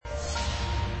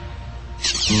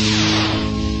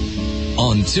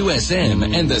On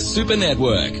 2SM and the Super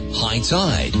Network, High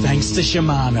Tide. Thanks to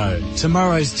Shimano.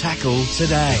 Tomorrow's tackle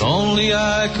today. If only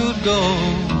I could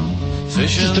go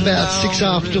fishing. Just about 6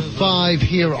 after 5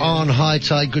 here on High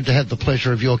Tide. Good to have the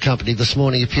pleasure of your company this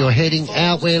morning. If you're heading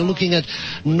out, we're looking at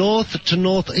north to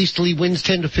northeasterly winds,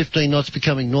 10 to 15 knots,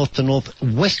 becoming north to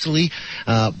northwesterly,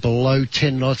 below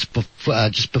 10 knots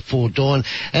just before dawn,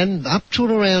 and up to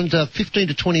around 15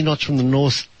 to 20 knots from the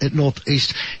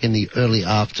northeast in the early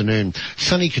afternoon.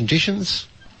 Sunny conditions.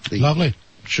 Lovely.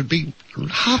 Should be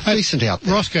half decent out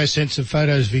there. Roscoe sent some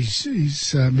photos of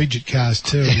his midget cars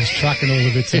too, and his truck and all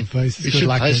the bits and pieces. You should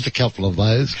post a couple of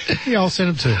those. Yeah, I'll send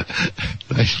them to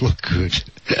you. They look good.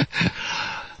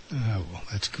 Oh, well,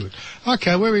 that's good.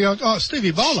 Okay, where are we going? Oh, Stevie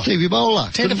Bowler. Stevie Bowler.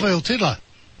 Tenterfield Tiddler.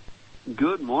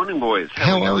 Good morning, boys.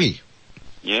 How are we?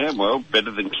 Yeah, well, better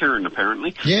than Kieran,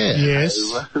 apparently. Yeah. Yes.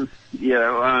 So,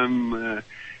 I'm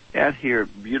out here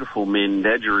at beautiful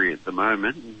Mendagerie at the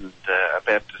moment, and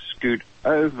about to scoot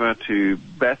over to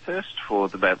Bathurst for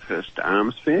the Bathurst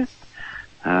Arms Fair,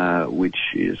 which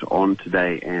is on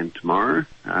today and tomorrow.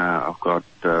 I've got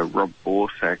Rob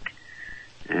Borsak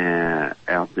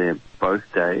out there both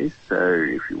days, so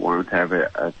if you wanted to have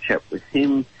a chat with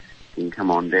him, you can come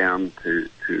on down to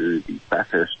the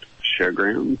Bathurst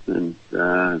Showgrounds, and it's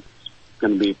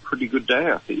going to be a pretty good day,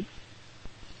 I think.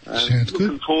 Sounds good.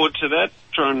 Looking forward to that.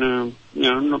 Trying to,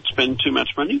 not spend too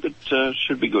much money, but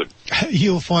should be good.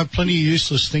 You'll find plenty of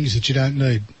useless things that you don't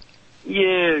need.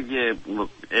 Yeah. Look,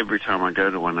 every time I go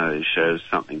to one of these shows,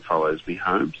 something follows me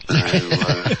home. So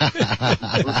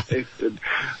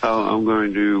I'm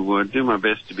going to do my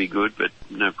best to be good, but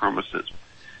no promises.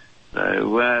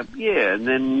 So, and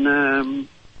then,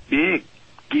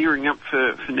 gearing up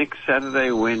for next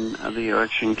Saturday when the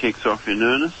election kicks off in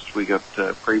earnest. We got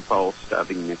pre-poll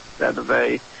starting next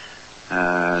Saturday.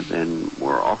 Then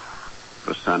we're off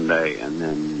for Sunday, and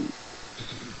then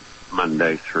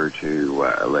Monday through to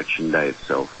election day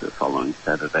itself, the following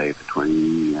Saturday, the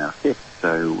 25th.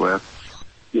 So,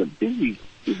 busy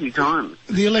times.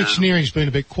 The electioneering's been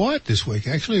a bit quiet this week,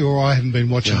 actually, or I haven't been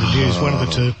watching the news, one of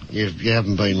the two. You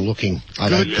haven't been looking. I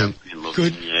don't think.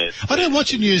 Good. Yes. I don't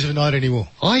watch the news of the night anymore.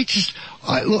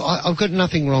 I've got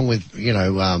nothing wrong with,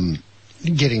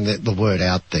 getting the word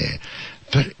out there.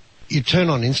 But you turn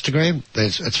on Instagram,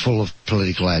 it's full of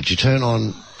political ads. You turn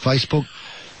on Facebook,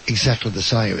 exactly the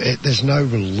same. There's no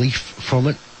relief from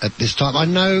it at this time. I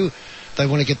know they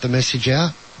want to get the message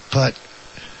out, but...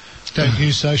 Don't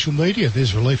use social media.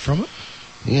 There's relief from it.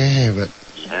 Yeah, but...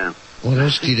 Yeah. What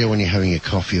else do you do when you're having your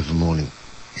coffee of a morning?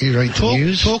 You read the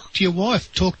news? Talk to your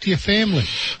wife. Talk to your family.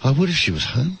 I would if she was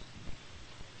home.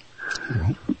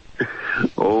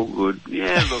 All good.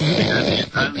 Yeah, look,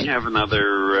 only have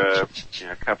another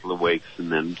couple of weeks,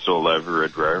 and then it's all over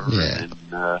Red Rover. Yeah.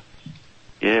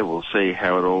 And we'll see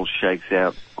how it all shakes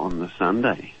out on the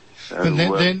Sunday. So,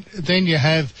 and then you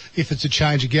have, if it's a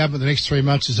change of government, the next 3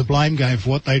 months is a blame game for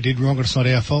what they did wrong, and it's not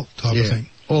our fault type of thing.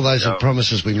 All those are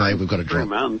promises we made, we've got to drop. 3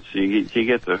 months, you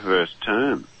get the first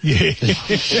term. Yeah.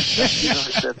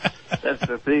 That's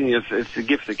the thing. It's a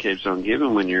gift that keeps on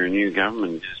giving when you're a new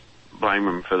government. You just blame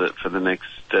them for the next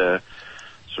 3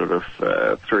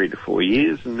 to 4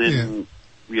 years, and then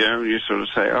you sort of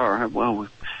say, all right, well, we've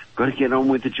got to get on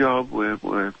with the job.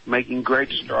 We're making great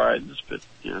strides, but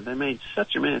they made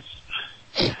such a mess.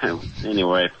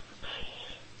 Anyway,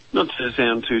 not to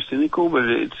sound too cynical, but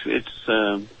it's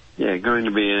going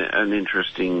to be an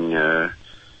interesting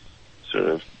sort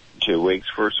of 2 weeks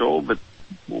for us all, but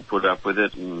we'll put up with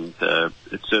it, and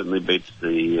it certainly beats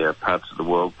the parts of the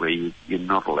world where you're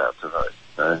not allowed to vote.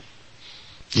 So,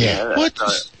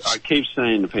 I keep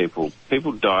saying to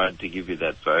people died to give you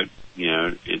that vote.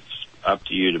 It's up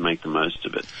to you to make the most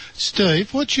of it.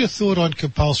 Steve, what's your thought on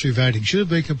compulsory voting? Should it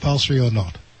be compulsory or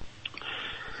not?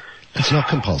 It's not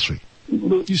compulsory.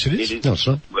 Yes, it is. No, it's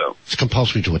not. Well, it's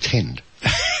compulsory to attend.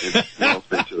 It's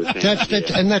compulsory to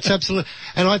attend. That's absolutely.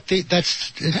 And I think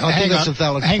that's a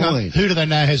valid point. Hang on. Who do they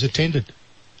know has attended?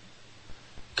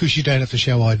 Because you don't have to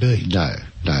show ID. No.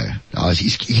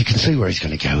 You can see where he's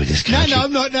going to go with this. No,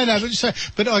 I'm not. No.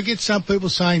 But I get some people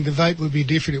saying the vote would be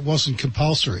different. It wasn't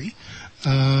compulsory.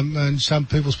 And some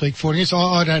people speak for it. Yes,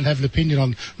 I don't have an opinion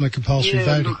on the compulsory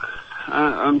voting. Look,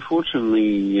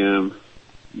 unfortunately,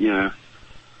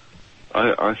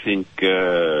 I think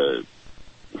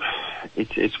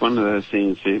it's one of those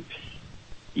things that,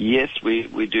 yes,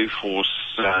 we do force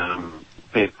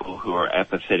people who are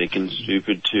apathetic and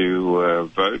stupid to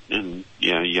vote, and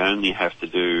you only have to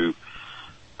do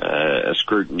a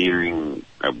scrutineering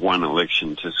at one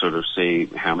election to sort of see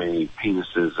how many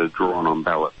penises are drawn on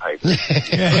ballot paper.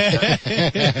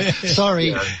 Sorry.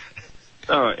 You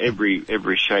know,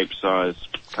 every shape, size,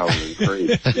 colour and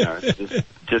creed. You know,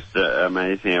 just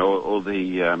amazing. All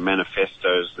the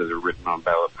manifestos that are written on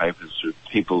ballot papers with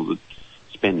people that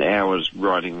spend hours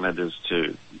writing letters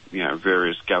to, you know,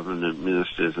 various government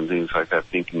ministers and things like that,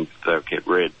 thinking they'll get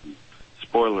read.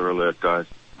 Spoiler alert, guys,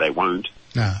 they won't.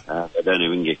 No. They don't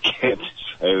even get kept.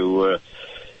 So,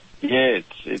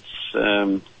 it's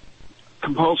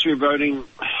compulsory voting.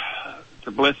 It's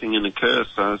a blessing and a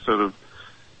curse.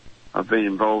 I've been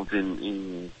involved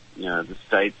in you know, the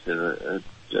states at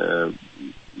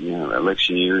you know,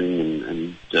 electioneering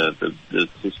and the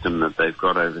system that they've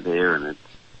got over there, and it's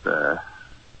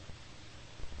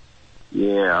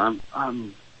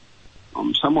I'm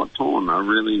somewhat torn. I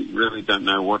really don't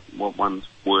know what one's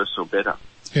worse or better.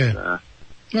 Yeah.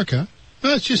 Okay.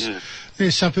 Well, it's just,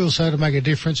 there's some people say to make a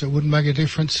difference, it wouldn't make a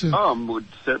difference. It would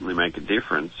certainly make a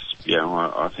difference. You know,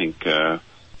 I think...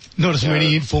 not as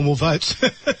many informal votes.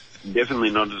 Definitely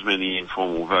not as many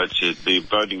informal votes.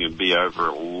 Voting would be over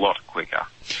a lot quicker.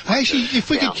 Actually, if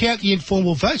we could count the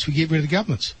informal votes, we'd get rid of the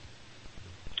governments.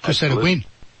 Just had a win.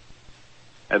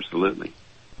 Absolutely.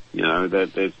 You know,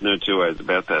 there's no two ways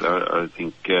about that. I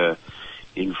think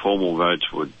informal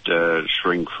votes would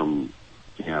shrink from,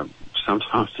 you know,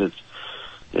 sometimes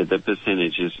the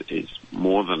percentage is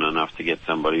more than enough to get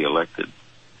somebody elected.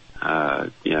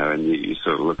 You know, and you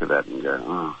sort of look at that and go,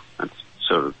 oh, that's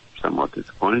sort of somewhat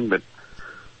disappointing. But,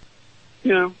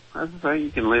 you know, as I say,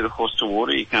 you can lead a horse to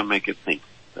water, you can't make it think.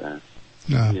 No.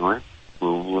 Anyway,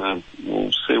 we'll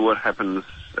see what happens,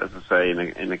 as I say,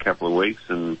 in a couple of weeks,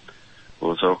 and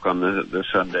we'll talk on the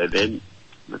Sunday then.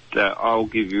 But I'll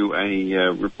give you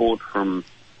a report from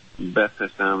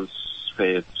Bathurst Arms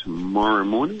Fair tomorrow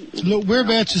morning. Look,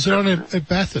 whereabouts is it on at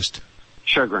Bathurst?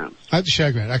 Showgrounds. At the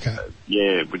showground, okay.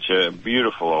 Yeah, which are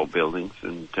beautiful old buildings,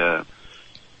 and as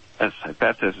I say,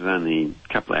 Bathurst is only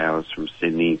a couple of hours from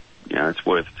Sydney. You know, it's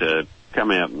worth to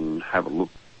come out and have a look,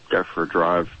 go for a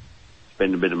drive,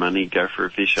 spend a bit of money, go for a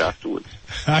fish afterwards.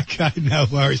 Okay, no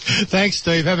worries. Thanks,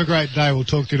 Steve. Have a great day. We'll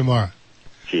talk to you tomorrow.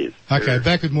 Cheers. Okay,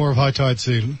 back with more of High Tide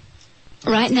Season.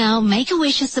 Right now,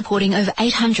 Make-A-Wish is supporting over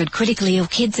 800 critically ill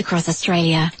kids across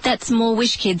Australia. That's more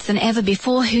Wish kids than ever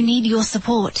before who need your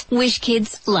support. Wish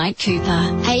kids like Cooper.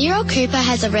 8-year-old Cooper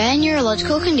has a rare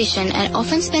neurological condition and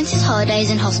often spends his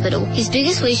holidays in hospital. His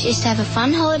biggest wish is to have a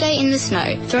fun holiday in the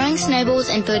snow, throwing snowballs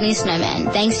and building a snowman.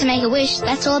 Thanks to Make-A-Wish,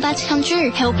 that's all about to come true.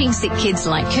 Helping sick kids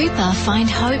like Cooper find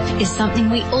hope is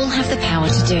something we all have the power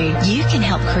to do. You can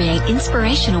help create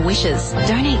inspirational wishes.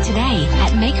 Donate today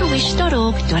at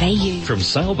makeawish.org.au. From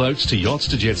sailboats to yachts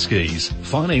to jet skis,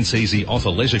 Finance Easy offer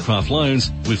leisurecraft loans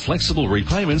with flexible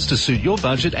repayments to suit your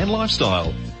budget and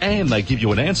lifestyle. And they give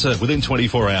you an answer within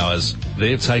 24 hours.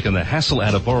 They've taken the hassle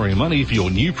out of borrowing money for your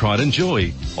new pride and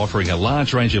joy, offering a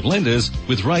large range of lenders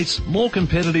with rates more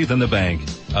competitive than the bank.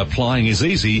 Applying is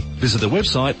easy. Visit the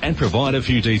website and provide a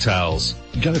few details.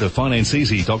 Go to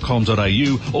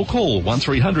financeeasy.com.au or call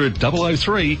 1300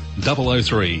 003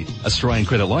 003. Australian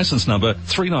credit licence number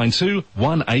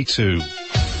 392182.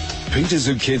 Peters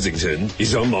of Kensington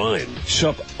is online.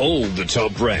 Shop all the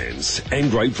top brands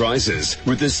and great prices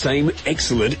with the same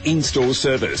excellent in-store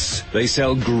service. They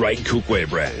sell great cookware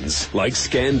brands like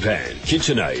Scanpan,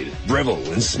 KitchenAid, Breville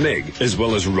and Smeg, as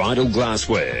well as Rydal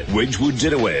glassware, Wedgwood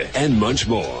dinnerware and much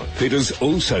more. Peters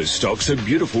also stocks a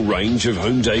beautiful range of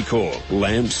home decor,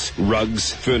 lamps,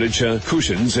 rugs, furniture,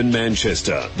 cushions and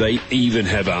Manchester. They even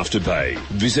have Afterpay.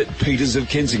 Visit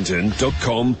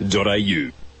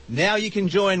petersofkensington.com.au. Now you can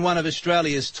join one of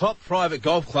Australia's top private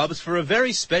golf clubs for a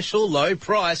very special low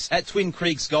price. At Twin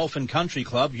Creeks Golf and Country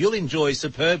Club, you'll enjoy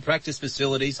superb practice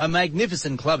facilities, a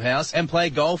magnificent clubhouse, and play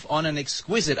golf on an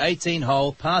exquisite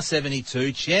 18-hole par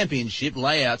 72 championship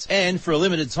layouts. And for a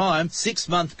limited time,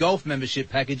 6-month golf membership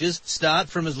packages start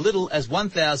from as little as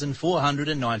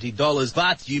 $1,490.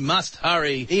 But you must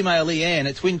hurry. Email Leanne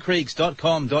at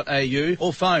twincreeks.com.au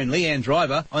or phone Leanne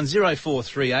Driver on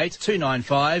 0438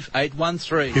 295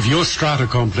 813. If your strata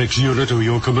complex unit or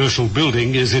your commercial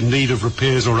building is in need of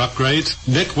repairs or upgrades,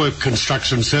 Network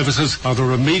Construction Services are the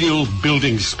remedial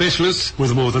building specialists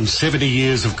with more than 70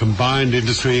 years of combined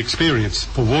industry experience.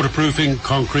 For waterproofing,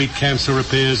 concrete, cancer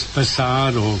repairs,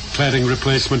 facade or cladding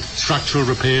replacement, structural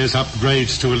repairs,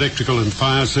 upgrades to electrical and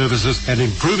fire services, and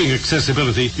improving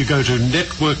accessibility, you go to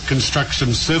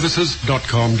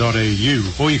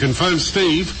networkconstructionservices.com.au or you can phone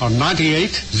Steve on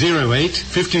 98 08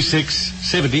 56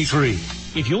 73.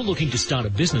 If you're looking to start a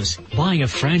business, buying a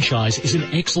franchise is an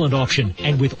excellent option.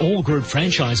 And with All Group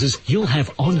Franchises, you'll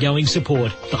have ongoing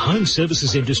support. The home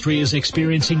services industry is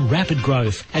experiencing rapid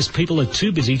growth as people are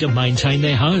too busy to maintain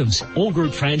their homes. All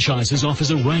Group Franchises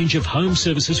offers a range of home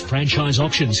services franchise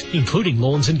options, including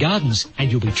lawns and gardens,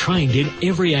 and you'll be trained in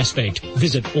every aspect.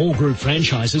 Visit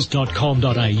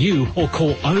allgroupfranchises.com.au or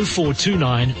call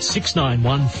 0429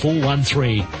 691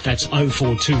 413. That's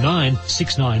 0429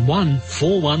 691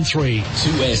 413.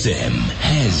 2SM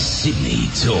has Sydney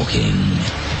talking.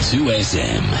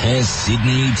 2SM has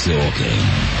Sydney talking.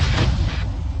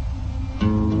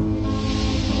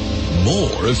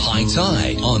 More of High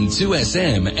Tide on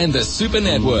 2SM and the Super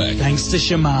Network. Thanks to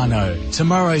Shimano.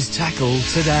 Tomorrow's tackle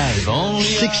today.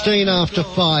 16 after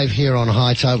 5 here on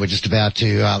High Tide. We're just about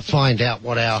to find out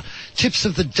what our tips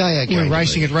of the day are going to be. We're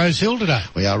racing at Rose Hill today.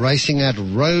 We are racing at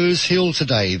Rose Hill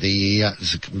today.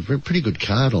 There's a pretty good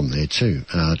card on there too,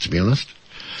 to be honest.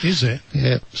 Is there?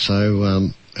 Yeah,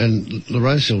 so... and the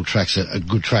Rose Hill track's a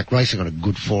good track, racing on a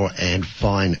good floor and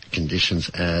fine conditions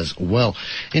as well.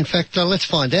 In fact, let's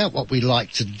find out what we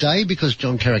like today because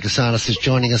John Karakasanis is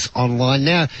joining us online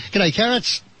now. G'day,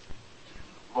 Carrots.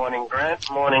 Morning, Grant.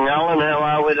 Morning, Alan. How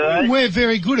are we today? We're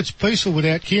very good. It's peaceful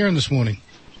without Kieran this morning.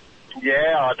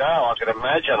 Yeah, I know. I could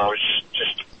imagine. I was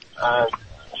just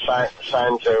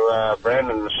saying to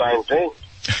Brandon the same thing.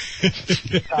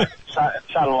 It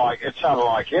sounded like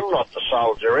him, not the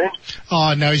soldier in.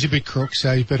 Oh, no, he's a bit crook,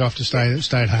 so he's better off to stay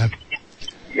at home.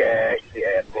 Yeah,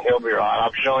 he'll be right.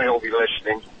 I'm sure he'll be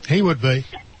listening. He would be.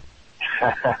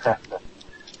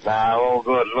 No, all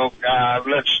good. Look,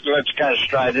 let's go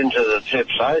straight into the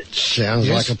tips, eh? Sounds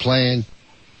like a plan.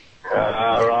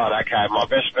 Right, okay. My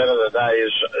best bet of the day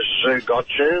is Zoo Got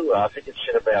You. I think it's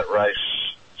in about race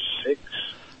 6.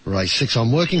 Race 6.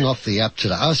 I'm working off the app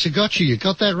today. Oh, so got you. You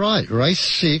got that right. Race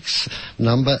 6,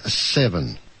 number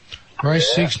 7.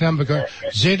 Race 6, number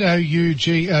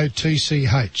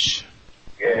ZOUGOTCH.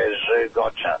 Yeah, Zoo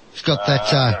Gotcha. He's got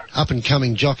that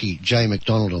up-and-coming jockey, Jay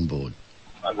McDonald, on board.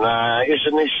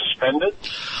 Isn't he suspended?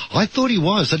 I thought he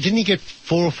was. Didn't he get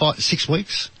 4 or 5, 6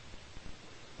 weeks?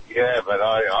 Yeah, but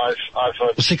I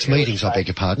thought... 6 meetings, I beg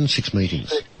your pardon. 6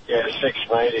 meetings. 6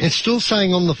 meetings. It's still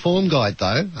saying on the form guide,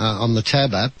 though, on the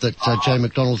tab app, that Jay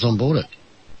McDonald's on board it.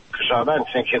 Because I don't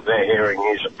think they're hearing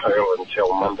his appeal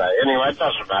until Monday. Anyway, it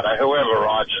doesn't matter. Whoever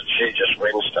rides it, she just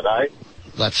wins today.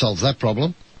 That solves that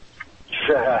problem.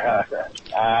 The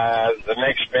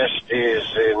next best is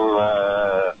in...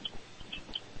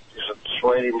 is it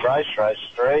Sweet Embrace, race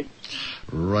 3?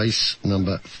 Race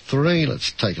number 3.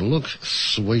 Let's take a look.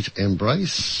 Sweet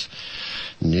Embrace.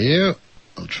 No.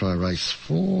 I'll try race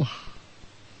 4.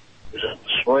 Is it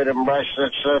Sweet Embrace?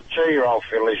 It's a 2-year-old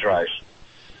fillies race.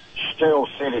 Still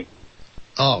City.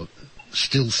 Oh,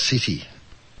 Still City.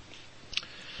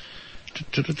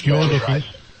 You're looking.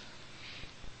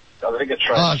 I think it's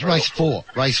race 4. Oh, it's race 4.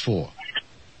 Race 4.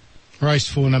 Race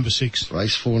 4, number 6.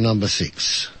 Race 4, number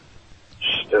 6.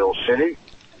 Still City.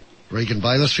 Regan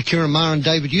Bayliss for Kieran Maher and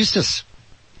David Eustace.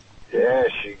 Yeah,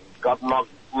 she got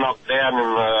knocked down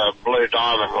in the Blue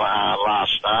Diamond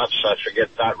last start, so forget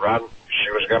that run.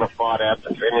 She was going to fight out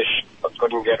the finish, but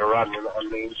couldn't get a run on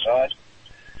the inside.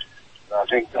 I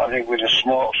think with a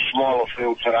smaller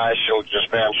field today, she'll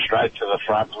just bounce straight to the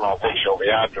front, and I think she'll be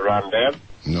hard to run down.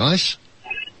 Nice.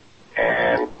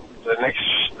 And the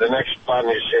next one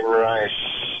is in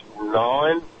race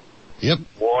 9. Yep.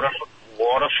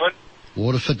 Waterford.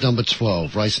 Waterford, number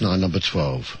 12. Race 9, number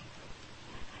 12.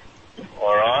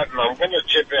 All right, and I'm going to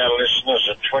tip our listeners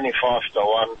at 25 to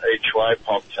 1 each way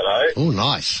pop today. Oh,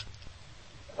 nice.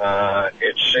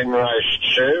 It's in race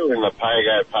 2 in the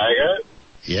Pago.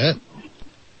 Yeah.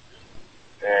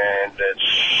 And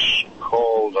it's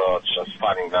called, it's a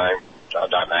funny name. I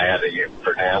don't know how to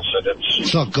pronounce it.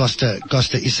 It's not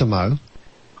Gostosimo.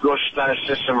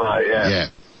 Gostosimo, yeah. Yeah.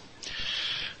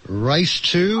 Race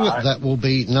 2, that will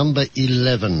be number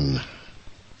 11.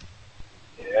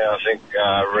 Yeah, I think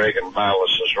Regan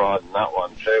Bayliss is riding that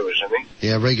one too, isn't he?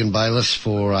 Yeah, Regan Bayliss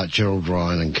for Gerald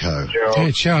Ryan and co. Yeah,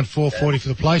 it's showing 440 for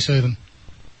the place even.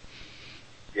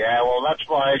 Yeah, well, that's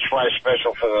my each way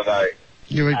special for the day.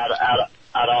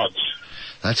 At odds.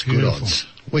 That's good odds.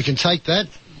 We can take that,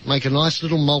 make a nice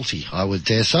little multi, I would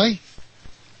dare say.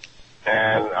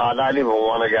 And I don't even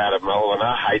want to go to Melbourne.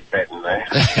 I hate betting there.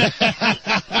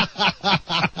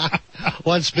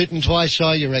 Once bitten, twice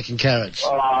shy, you reckon, Carrots?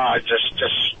 Oh,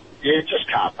 you just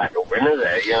can't back a winner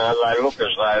there. You know, they look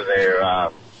as though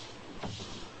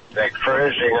they're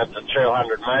cruising at the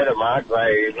 200 metre mark.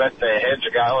 They let their heads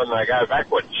go and they go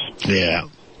backwards. Yeah.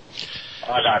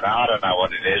 I don't know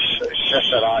what it is. It's just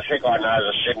that I think I know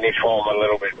the Sydney form a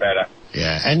little bit better.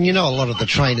 Yeah, and you know a lot of the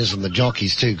trainers and the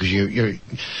jockeys too, because you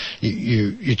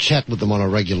chat with them on a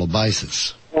regular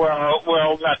basis.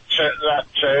 Well, that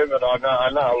too. But I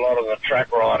know a lot of the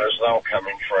track riders. They'll come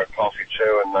in for a coffee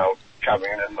too, and they'll come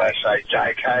in and they say,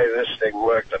 "JK, this thing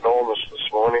worked enormous this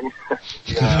morning."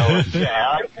 You know,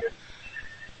 yeah.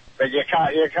 But you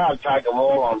can't take them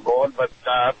all on board. But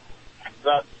that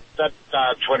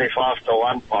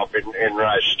 25-1 pop in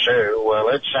race 2, well,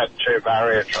 it's had 2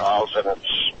 barrier trials and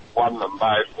it's won them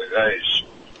both with ease.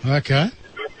 Okay.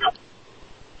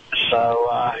 So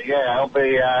I'll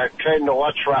be keen to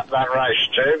watch that race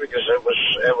too, because it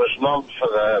was not for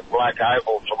the Black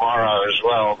Oval tomorrow as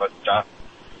well, but I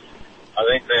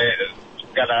think they're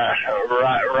going to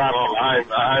run on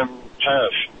home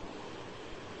turf,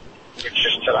 which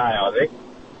is today, I think.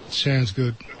 Sounds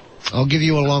good. I'll give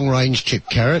you a long-range tip,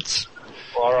 Carrots.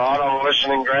 All right, I'm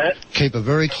listening, Grant. Keep a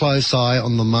very close eye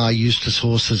on the Mar Eustace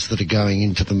horses that are going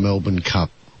into the Melbourne Cup.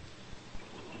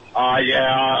 I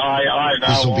know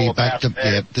This will all be about that.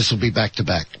 Yeah, this will be back to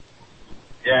back.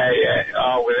 Yeah,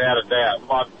 oh, without a doubt.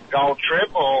 What, Gold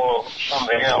Trip or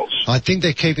something else? I think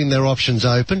they're keeping their options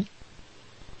open,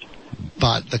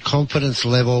 but the confidence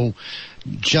level,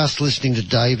 just listening to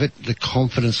David, the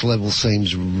confidence level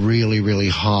seems really, really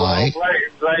high. Well,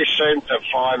 they seem to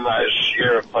find those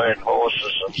European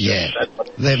horses and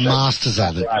they're masters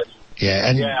at it. Yeah,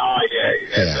 and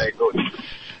they're good.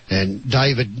 And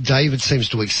David seems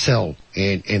to excel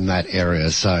in that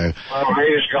area. So well,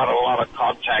 he's got a lot of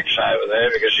contacts over there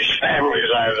because his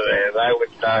family's over there. They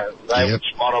would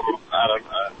spot him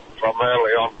from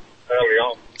early on.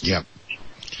 Yep.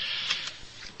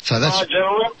 So that's all right,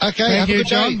 gentlemen. Okay. Thank have a you, good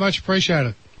John. day. Much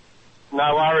appreciated.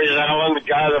 No worries, Alan.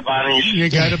 Go the Bunnies. You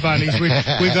go to Bunnies. We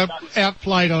got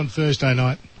outplayed on Thursday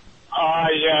night. Oh,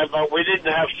 yeah, but we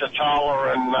didn't have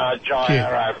Totola and Jai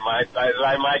Arrow, mate.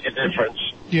 They make a difference.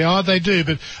 Yeah, they do,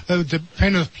 but the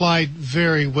Penrith played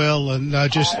very well and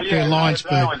just their lines.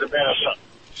 They were the better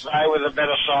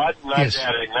side, no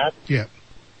doubting that. Yeah.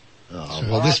 Oh,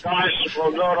 well, this guys,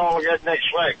 we'll do it all again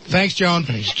next week. Thanks, John.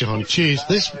 Thanks, John. Cheers.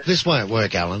 This won't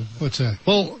work, Alan. What's that?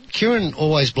 Well, Kieran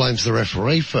always blames the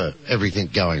referee for everything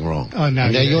going wrong. Oh, no.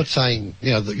 Now you're saying,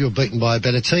 that you're beaten by a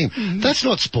better team. Mm-hmm. That's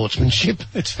not sportsmanship.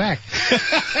 It's fact.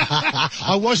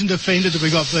 I wasn't offended that we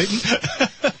got beaten.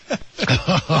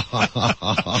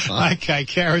 Okay,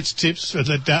 Carrots tips for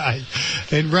the day.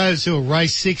 In Rosehill,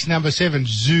 race 6, number 7,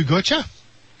 Zougotcha.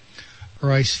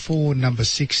 Race 4, number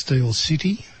 6, Steel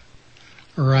City.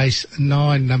 Race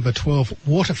 9, number 12,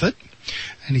 Waterford.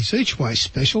 And his each way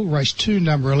special, race 2,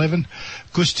 number 11,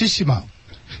 Gustissimo.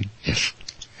 Yes.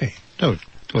 Yeah. No,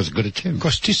 it was a good attempt.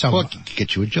 Gustissimo. Well,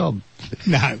 get you a job.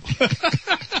 No.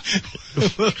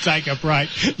 We'll take a break.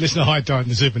 Listen to High Tide in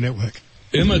the Super Network.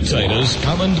 Imitators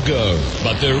come and go,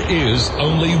 but there is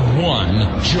only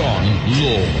one John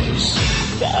Laws.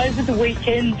 Over the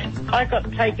weekend, I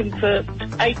got taken for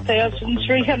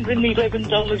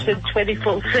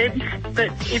 $8,311.24, but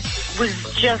it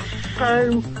was just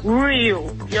so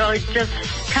real. I just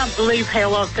can't believe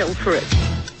how I fell for it.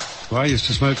 I used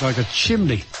to smoke like a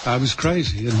chimney. I was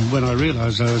crazy, and when I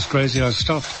realised I was crazy, I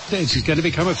stopped. It's going to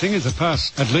become a thing of the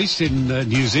past, at least in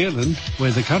New Zealand,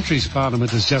 where the country's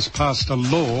parliament has just passed a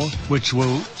law which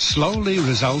will slowly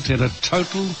result in a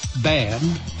total ban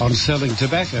on selling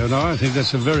tobacco, and I think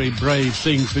that's a very brave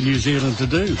thing for New Zealand to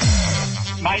do.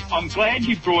 Mate, I'm glad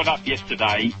you brought up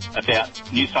yesterday about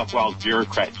New South Wales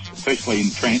bureaucrats, especially in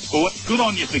transport. Good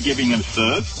on you for giving them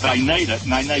serve. They need it,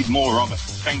 and they need more of it.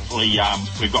 Thankfully,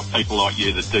 we've got people like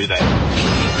you that do that.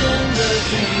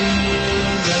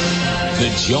 The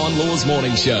John Laws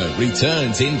Morning Show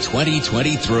returns in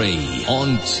 2023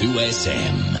 on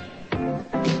 2SM.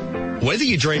 Whether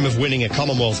you dream of winning a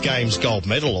Commonwealth Games gold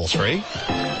medal or 3,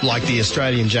 like the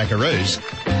Australian Jackaroos,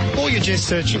 or you're just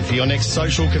searching for your next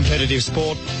social competitive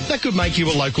sport that could make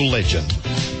you a local legend,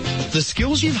 the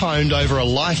skills you've honed over a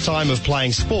lifetime of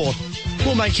playing sport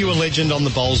will make you a legend on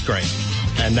the Bowls Green.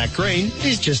 And that green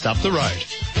is just up the road.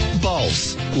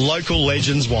 Bowls. Local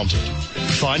legends wanted.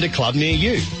 Find a club near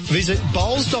you. Visit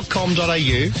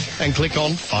bowls.com.au and click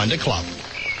on Find a Club.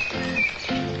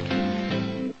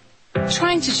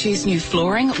 Trying to choose new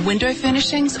flooring, window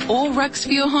furnishings or rugs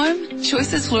for your home?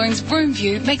 Choices Flooring's Room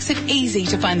View makes it easy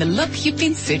to find the look you've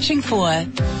been searching for.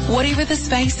 Whatever the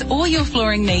space or your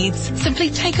flooring needs, simply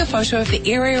take a photo of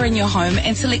the area in your home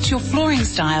and select your flooring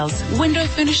styles, window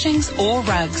furnishings or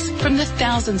rugs from the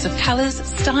thousands of colours,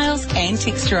 styles and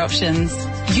texture options.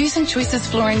 Using Choices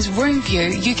Flooring's Room View,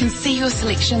 you can see your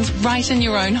selections right in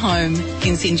your own home.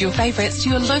 Then send your favourites to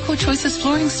your local Choices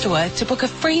Flooring store to book a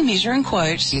free measure and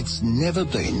quote. It's never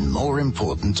been more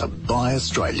important to buy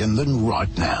Australian than right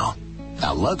now.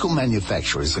 Our local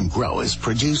manufacturers and growers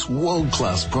produce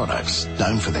world-class products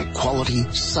known for their quality,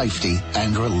 safety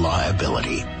and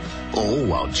reliability. All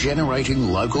while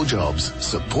generating local jobs,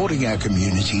 supporting our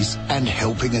communities and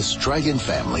helping Australian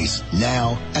families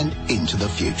now and into the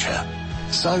future.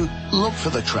 So look for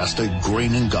the trusted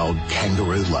green and gold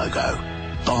kangaroo logo.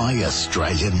 Buy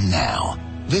Australian now.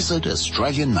 Visit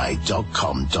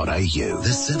australianmade.com.au. The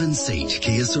 7-seat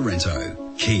Kia Sorento,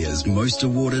 Kia's most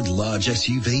awarded large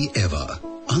SUV ever.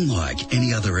 Unlike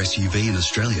any other SUV in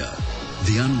Australia,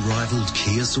 the unrivaled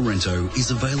Kia Sorento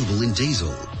is available in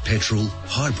diesel, petrol,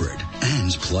 hybrid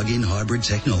and plug-in hybrid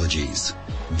technologies.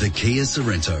 The Kia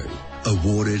Sorento,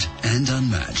 awarded and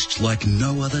unmatched like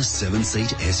no other 7-seat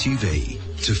SUV.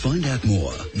 To find out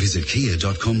more, visit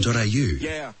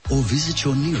kia.com.au or visit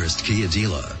your nearest Kia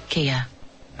dealer. Kia,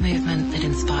 movement that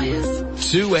inspires.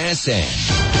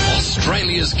 2SM,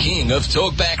 Australia's king of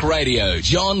talkback radio,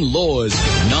 John Laws,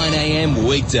 9 a.m.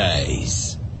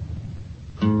 weekdays.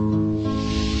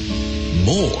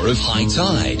 More of High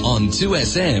Tide on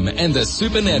 2SM and the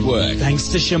Super Network. Thanks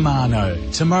to Shimano.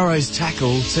 Tomorrow's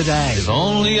tackle today. If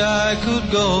only I could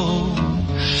go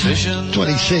fishing.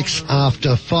 26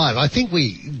 after 5. I think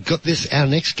we got this. Our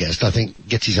next guest, I think,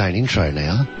 gets his own intro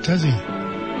now. Does he? You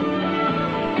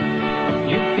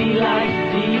feel like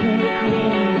Steve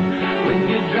McQueen when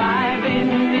you're driving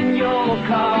in your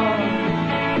car.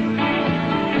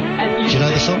 And Do you know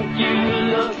the song? you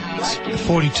look like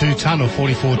 42 ton or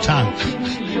 44 ton.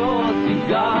 your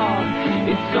cigar.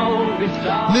 It's so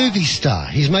bizarre. Movie star.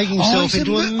 He's making himself he's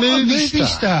into a movie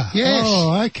star. Yes.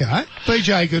 Oh, okay.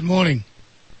 BJ, good morning.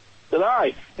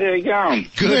 G'day. How you going?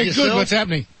 Good, Yeah, good. What's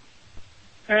happening?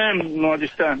 I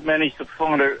just managed to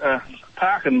find a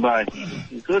parking bay.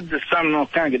 Good. There's some I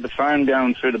can't get the phone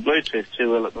going through the Bluetooth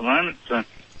too well at the moment. So.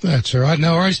 That's all right.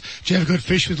 No worries. Did you have a good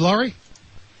fish with Laurie?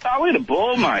 Oh, we had a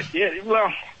ball, mate. Yeah.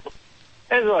 Well,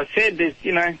 as I said, there's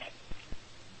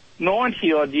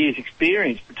 90 odd years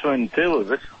experience between the two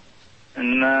of us,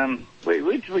 and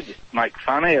we just make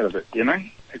fun out of it.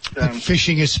 It's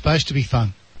Fishing is supposed to be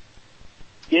fun.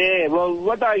 Yeah, well,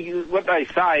 what they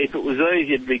say, if it was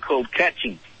easy, it'd be called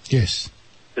catching. Yes.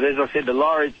 But as I said, the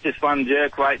lorry's just one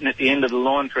jerk waiting at the end of the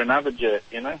line for another jerk,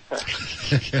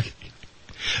 So.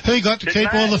 Who got to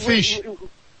keep all the fish?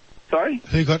 Sorry?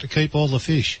 Who got to keep all the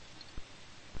fish?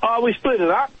 Oh, we split it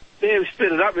up. Yeah, we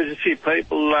split it up. There's a few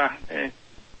people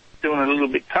doing it a little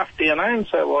bit tough down home,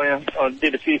 so I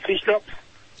did a few fish drops.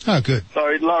 Oh, good. So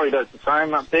Laurie does the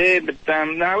same up there, but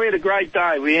no, we had a great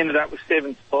day. We ended up with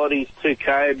 7 spotties, 2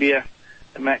 cobia,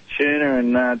 a mac tuna,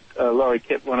 and Laurie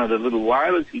kept one of the little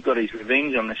whalers. He got his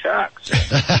revenge on the sharks.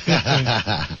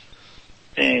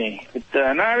 Yeah, but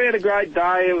no, we had a great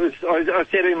day. It was. I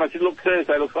said to him, I said, look,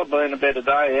 Thursday looks like being a better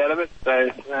day out of it.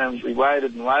 So we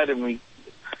waited and waited, and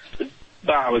the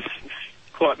bar was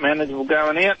quite manageable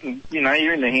going out, and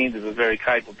you're in the hands of a very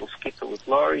capable skipper with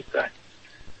Laurie, so.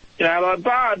 Like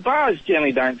bars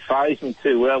generally don't faze me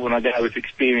too well when I go with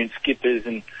experienced skippers,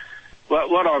 and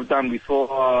what I've done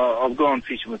before, I've gone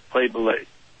fishing with people that,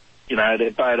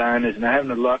 they're boat owners and they're having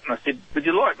a lot, and I said, would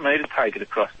you like me to take it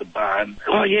across the bar? And,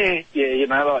 oh yeah,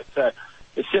 so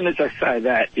as soon as I say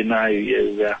that,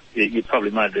 you probably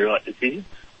made the right decision.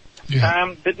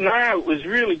 Yeah. But no, it was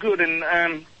really good,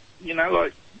 and, we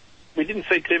didn't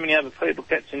see too many other people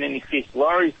catching any fish.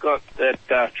 Laurie's got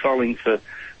that trolling for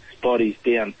spotties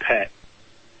down pat,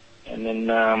 and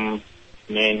then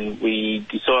we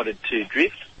decided to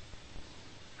drift.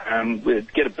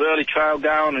 We'd get a burley trail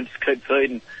going and just keep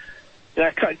feeding.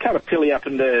 Cut a pilly up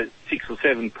into 6 or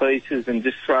 7 pieces and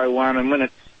just throw one, and when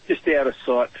it's just out of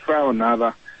sight, throw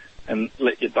another and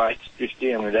let your baits drift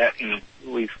down with that, and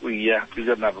we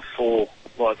got another 4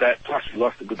 like that, plus we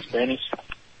lost a good Spanish.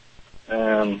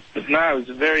 But no, it was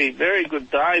a very, very good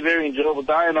day, very enjoyable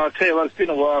day, and I tell you what, it's been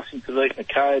a while since I've eaten a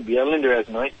cobia. Linda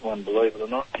hasn't eaten one, believe it or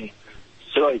not, and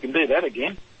so you can do that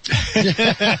again.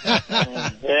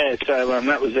 Yeah, so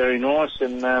that was very nice,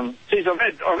 and geez,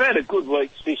 I've had a good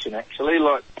week's fishing actually.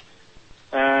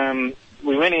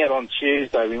 We went out on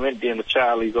Tuesday. We went down to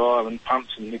Charlie's Island,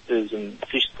 pumped some nippers and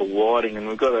fished for whiting, and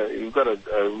we've got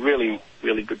a really,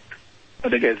 really good I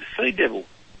think there's a sea devil.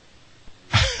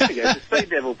 There's a sea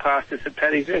devil past us at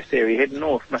Paddy's Rest area, heading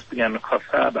north. Must be going to Coffs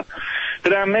Harbour.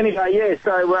 But anyway, yeah.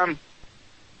 So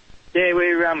we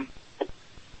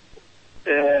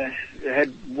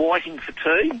had whiting for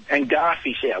tea and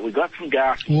garfish out. We got some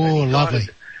garfish. Oh, lovely.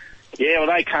 Yeah,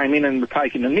 well, they came in and were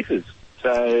taking the nippers.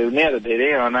 So now that they're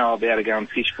there, I know I'll be able to go and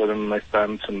fish for them with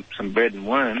some bread and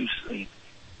worms. And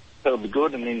that'll be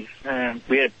good. And then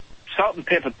we had salt and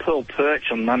pepper pearl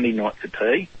perch on Monday night for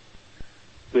tea.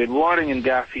 We had whiting and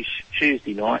garfish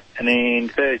Tuesday night. And then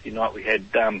Thursday night we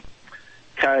had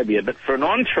cobia. But for an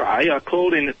entree, I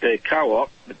called in at the co-op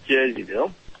at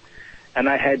Jerseyville, and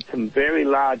they had some very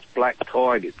large black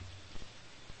tigers.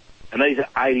 And these are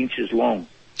 8 inches long.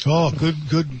 Oh, good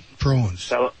prawns.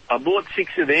 So I bought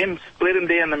 6 of them, split them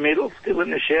down the middle, still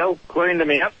in the shell, cleaned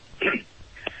them out,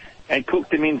 and cooked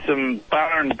them in some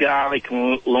butter and garlic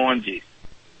and lime juice.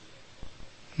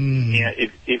 Now,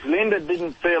 if Linda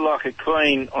didn't feel like a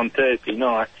queen on Thursday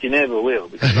night, she never will,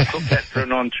 because I cooked that for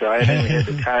an entree, and then we had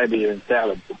the cobia and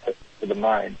salad for the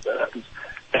main. So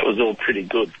that was all pretty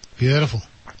good. Beautiful.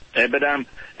 But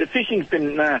the fishing's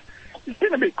been it's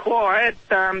been a bit quiet.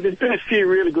 There's been a few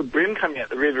really good bream coming out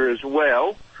the river as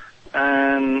well.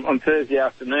 On Thursday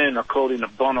afternoon, I called in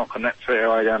at Bonnock, and that's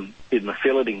where I did my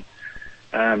filleting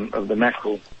of the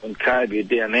mackerel and cobia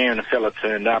down there, and a fella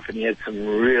turned up and he had some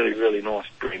really, really nice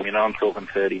bream. You know, I'm talking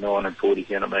 39 and 40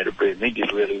 centimetre bream. He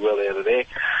did really well out of there.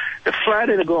 The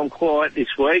flathead have gone quiet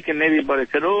this week, and everybody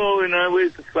said, oh, you know,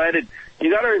 where's the flathead?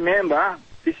 You got to remember,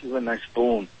 this is when they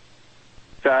spawn.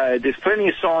 So there's plenty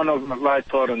of sign of them at low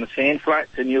tide on the sand flats,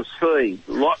 and you'll see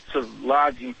lots of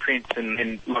large imprints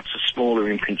and lots of smaller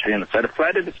imprints around it. So the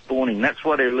flathead are spawning. That's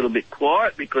why they're a little bit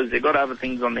quiet, because they've got other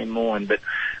things on their mind. But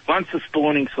once the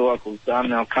spawning cycle's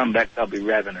done, they'll come back, they'll be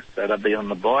ravenous. So they'll be on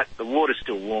the bite. The water's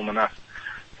still warm enough,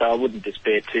 so I wouldn't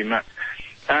despair too much.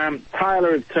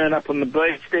 Taylor have turned up on the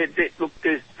beach. Look,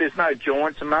 there's no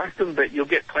giants amongst them, but you'll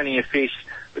get plenty of fish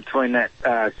between that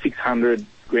 600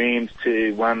 grams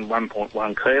to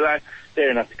 1.1 kilo.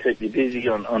 They're enough to keep you busy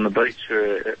on the beach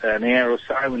for an hour or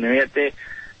so when they're out there.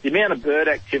 The amount of bird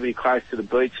activity close to the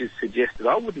beach is suggested.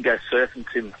 I wouldn't go surfing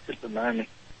too much at the moment,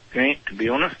 Grant, to be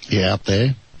honest. Yeah, up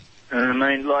there. I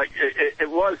mean, like, it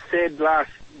was said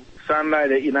last Sunday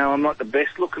that, you know, I'm not the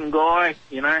best looking guy,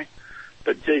 you know,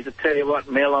 but geez, I tell you what,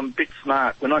 Mel, I'm a bit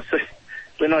smart. When I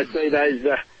see those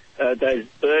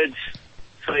birds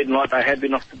feeding like they have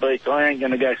been off the beach, I ain't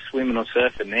going to go swimming or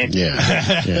surfing there.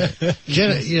 Yeah.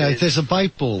 You know, if there's a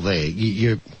bait ball there,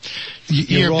 you're a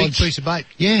big piece of bait.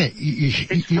 Yeah.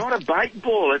 It's not a bait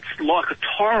ball. It's like a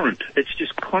torrent. It's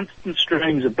just constant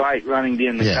streams of bait running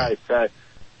down the coast. So,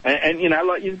 and you know,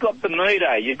 like you've got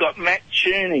bonito, you've got mac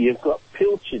tuna, you've got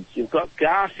pilchards, you've got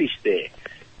garfish there.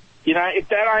 You know, if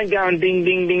that ain't going ding,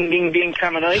 ding, ding, ding, ding,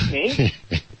 come and eat me.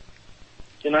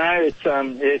 You know, it's a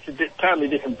totally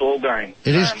different ball game.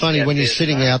 It is funny when you're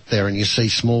sitting out there and you see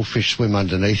small fish swim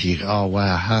underneath you. Oh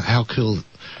wow, how cool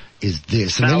is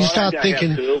this? And then you start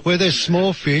thinking, where there's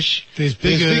small fish, there's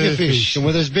bigger fish, and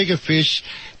where there's bigger fish,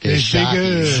 there's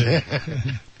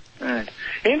sharkies.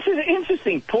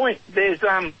 Interesting point. There's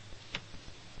over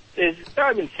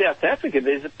in South Africa,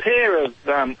 there's a pair of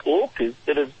orcas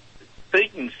that have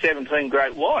beaten 17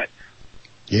 great whites.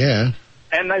 Yeah.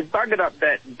 And they've buggered up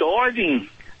that diving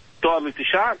for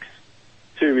sharks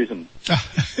tourism.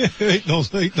 eating all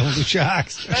the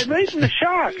sharks. They've eaten the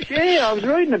sharks, yeah. I was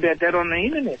reading about that on the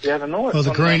internet the other night. Well,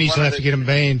 the greenies will have to get them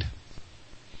banned.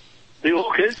 The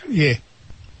orcas? Yeah.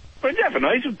 Well, the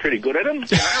Japanese were pretty good at them,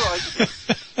 you know, like,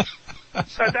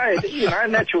 so they, you know,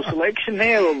 natural selection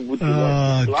there, or would you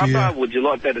like blubber? Would you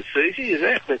like that as sushi? Is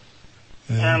that? But,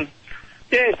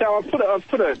 yeah, so I've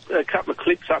put a couple of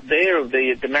clips up there of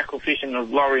the mackerel fishing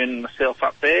of Laurie and myself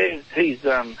up there. He's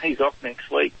off next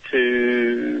week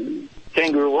to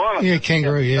Kangaroo Island. Yeah,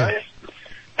 Kangaroo, yeah.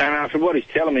 And from what he's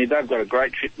telling me, they've got a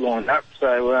great trip lined up,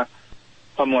 so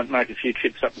I might make a few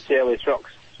trips up to South West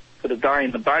Rocks for the day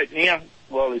in the boat now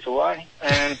while he's away.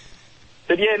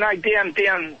 But yeah, no,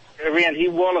 down around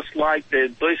here, Wallace Lake,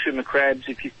 the blue swimmer crabs,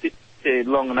 if you sit there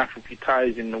long enough with your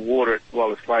toes in the water at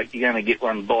Wallace Lake, you're going to get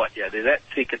one bite. Yeah, they're that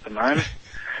thick at the moment.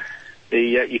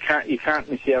 You can't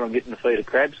miss out on getting the feed of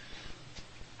crabs.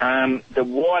 The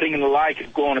whiting in the lake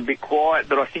have gone a bit quiet,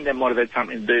 but I think that might have had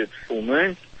something to do with the full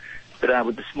moon. But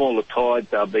with the smaller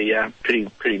tides, they'll be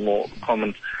pretty more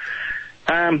common.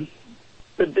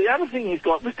 But the other thing is,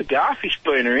 like with the garfish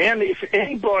being around, if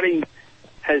anybody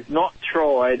has not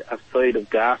tried a feed of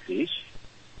garfish,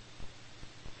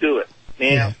 do it.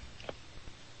 Now,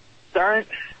 don't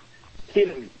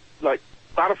hit them, like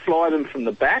butterfly them from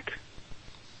the back.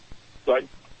 Like,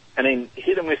 and then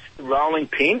hit them with the rolling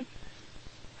pin,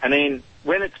 and then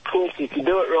when it's cooked, if you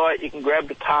do it right, you can grab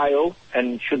the tail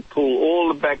and you should pull all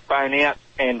the backbone out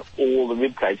and all the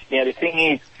rib cage. Now, the thing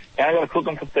is, you're only going to cook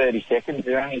them for 30 seconds.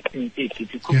 They're only 10 ticks.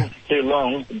 If you cook them for too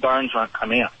long, the bones won't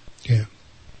come out. Yeah.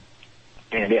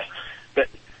 Yeah. But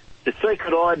the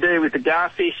secret I do with the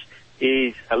garfish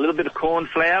is a little bit of corn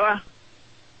flour,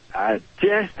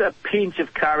 just a pinch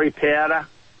of curry powder,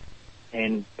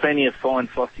 and plenty of fine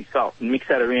frosty salt. And mix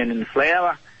that around in the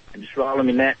flour, and just roll them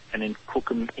in that, and then cook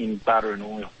them in butter and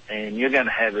oil. And you're going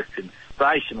to have a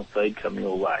sensational feed coming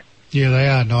your way. Yeah, they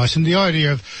are nice. And the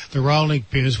idea of the rolling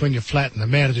pin is when you flatten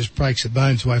them out, it just breaks the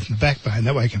bones away from the backbone.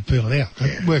 That way you can peel it out.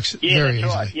 It works very easily.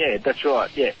 Right. Yeah, that's right,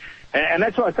 yeah. And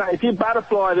that's why I say, if you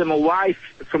butterfly them away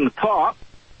from the top,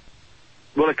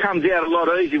 well, it comes out a lot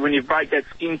easier when you break that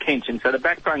skin tension. So the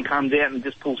backbone comes out and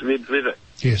just pulls ribs with it.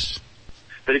 Yes.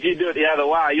 But if you do it the other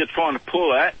way, you're trying to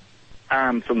pull it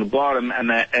from the bottom, and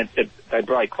they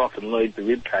break off and leave the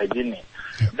rib cage in there.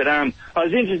 Yep. But I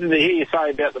was interested to hear you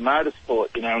say about the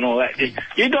motorsport, and all that.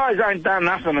 You guys ain't done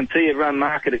nothing until you run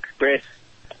Market Express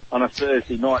on a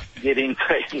Thursday night, get into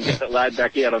it and get it laid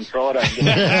back out on Friday.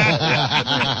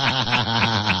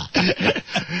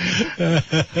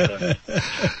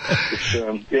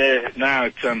 And get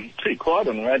it's too quiet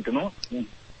on the road tonight. Yeah.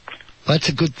 That's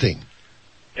a good thing.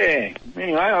 Yeah.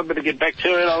 Anyway, I better get back to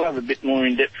it. I'll have a bit more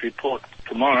in-depth report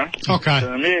tomorrow. Okay.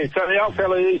 So the old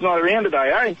fella, he's not around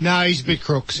today, eh? No, he's a bit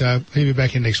crook, so he'll be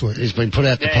back in next week. He's been put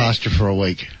out to pasture for a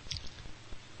week.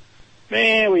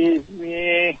 Yeah,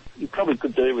 you probably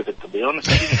could do with it, to be honest.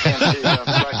 He didn't sound too great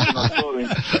when I saw him. No,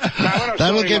 when I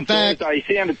saw him on Thursday,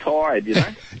 he sounded tired,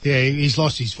 Yeah, he's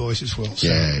lost his voice as well. So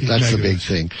yeah, that's the big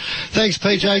thing. Thanks,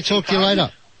 PJ. Talk to you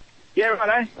later. Yeah,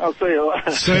 right, I'll see you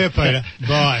later. See you, Peter.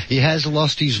 Bye. He has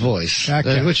lost his voice,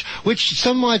 which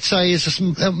some might say is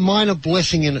a minor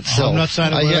blessing in itself. I'm not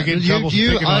saying I get in trouble for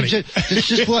picking on him. It's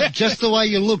just the way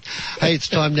you look. Hey, it's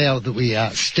time now that we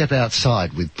step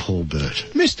outside with Paul Burt.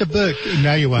 Mr. Burt,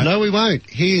 no, you won't. No, we won't.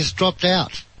 He has dropped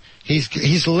out.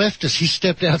 He's left us. He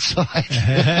stepped outside.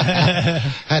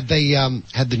 Had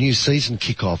the new season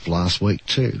kick off last week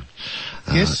too.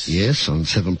 Yes. Yes, on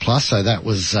 7+. So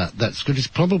that's good. He's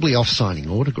probably off signing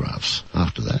autographs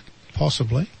after that.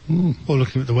 Possibly. Or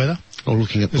looking at the weather.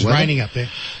 It's raining up there.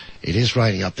 It is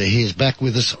raining up there. He is back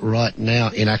with us right now,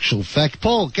 in actual fact.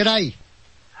 Paul, g'day.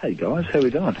 Hey guys, how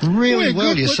we doing? Really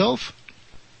well, yourself?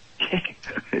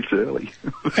 It's early.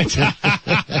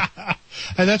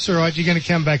 Hey, that's all right. You're going to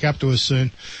come back up to us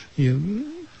soon.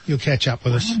 You'll catch up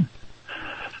with us.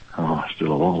 Oh,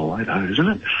 still a while away though, isn't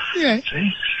it? Yeah.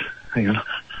 Jeez. Hang on.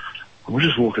 I'm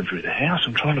just walking through the house.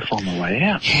 I'm trying to find my way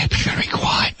out. Yeah, be very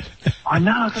quiet. I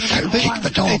know. I've got to be quiet. The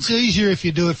dog. It's easier if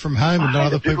you do it from home and not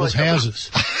other people's houses.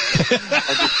 I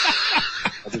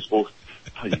just walked.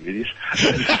 Oh, you idiot.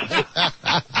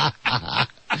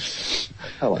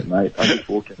 Hello, mate. I just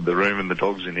walked into the room and the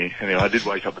dog's in here. Anyway, I did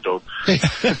wake up the dog.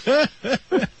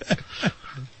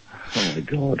 Oh, my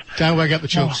God. Don't wake up the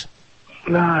chooks.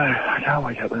 No, I can't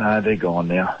wake up. No, they're gone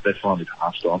now. They're finally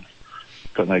passed on.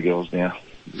 Got no girls now.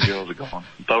 The girls are gone.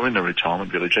 They were in the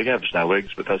retirement village. They gave us no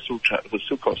eggs, but they're still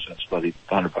costing us bloody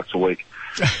 $100 a week.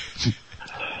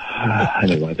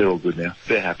 Anyway, they're all good now.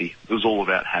 They're happy. It was all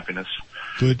about happiness.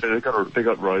 Good. They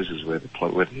got roses we're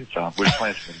planting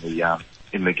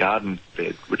in the garden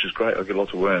bed, which is great. I get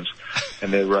lots of worms,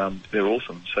 and they're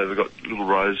awesome. So they've got little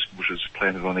rose bushes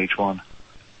planted on each one.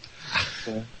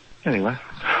 So, anyway,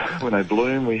 when they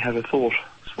bloom, we have a thought.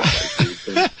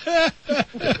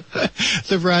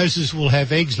 The roses will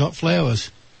have eggs, not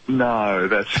flowers. No,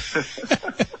 that's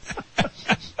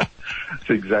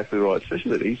exactly right.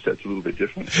 Especially that east, that's a little bit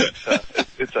different. But,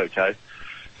 it's okay.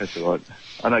 That's all right.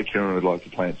 I know Kieran would like to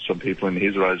plant some people in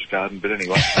his rose garden, but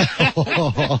anyway.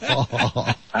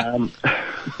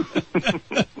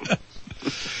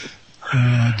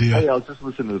 Oh, dear. Hey, I was just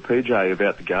listening to the PJ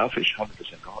about the garfish. 100%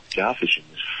 garfishing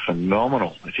is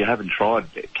phenomenal. If you haven't tried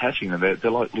catching them,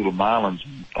 they're like little marlins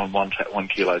on 1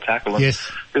 kilo tackle. And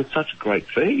yes. They're such a great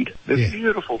feed. They're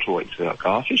beautiful to eat,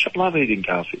 garfish. I love eating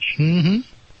garfish. Mm-hmm.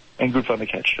 And good fun to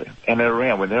catch too. And they're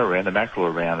around. When they're around, the mackerel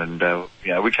are around, and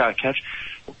we can't catch.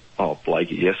 Oh,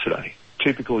 Blakey, yesterday.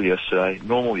 Typical yesterday,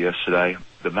 normal yesterday.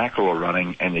 The mackerel are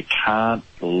running, and you can't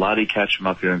bloody catch them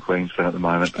up here in Queensland at the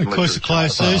moment. Of course, the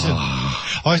closed season.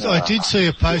 I did see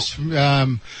a post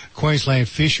from Queensland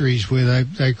Fisheries where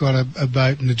they got a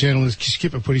boat, and the gentleman,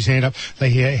 skipper, put his hand up. They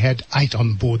had 8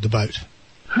 on board the boat.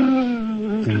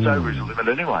 It's over the limit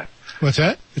anyway. What's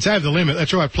that? It's over the limit.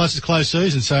 That's right. Plus it's closed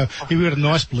season, so you've got a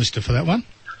nice blister for that one.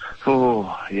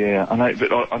 Oh yeah, I know,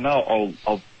 but I know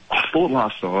I'll thought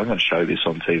last night I'm going to show this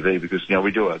on TV because, you know,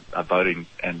 we do a boating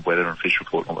and weather and fish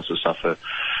report and all that sort of stuff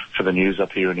for the news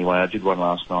up here anyway. I did one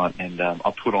last night and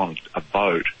I put on a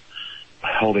boat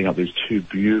holding up these two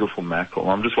beautiful mackerel.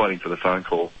 I'm just waiting for the phone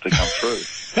call to come through.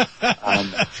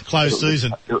 Closed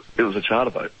season. It was a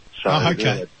charter boat. So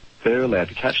okay. They're allowed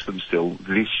to catch them still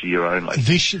this year only.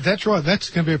 That's right. That's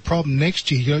going to be a problem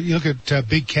next year. You look at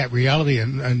Big Cat Reality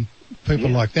and people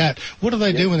like that. What do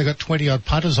they do when they've got 20-odd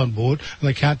punters on board and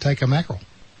they can't take a mackerel?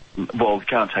 Well, they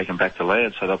can't take them back to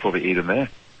land, so they'll probably eat them there.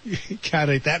 You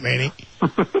can't eat that many.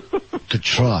 To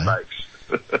try.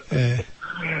 Yeah.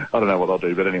 I don't know what I'll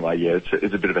do, but anyway, yeah,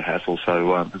 it's a bit of a hassle.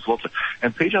 So there's lots of.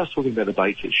 And PJ was talking about the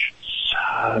bait fish. So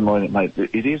annoying, mate.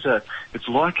 It's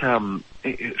like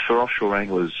for offshore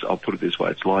anglers. I'll put it this way: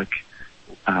 it's like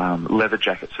leather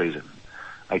jacket season.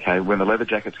 Okay, when the leather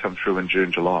jackets come through in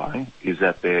June, July, is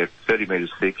that they're 30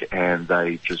 metres thick and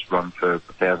they just run for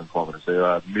 1,000 kilometres. There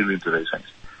are millions of these things.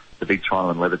 The big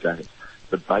Chinaman leather jackets.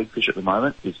 The bait fish at the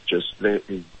moment is just there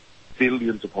is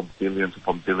billions upon billions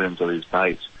upon billions of these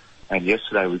baits. And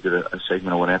yesterday we did a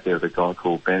segment. I went out there with a guy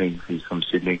called Benny. He's from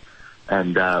Sydney,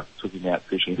 and took him out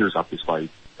fishing. He was up this way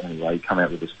anyway. He come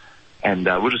out with us, and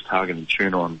we're just targeting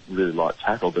tuna on really light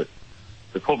tackle. But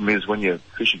the problem is when you're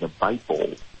fishing a bait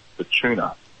ball, the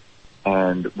tuna,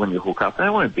 and when you hook up, they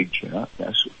don't want a big tuna,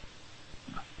 4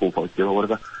 or 5 kilo or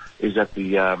whatever, is that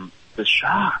the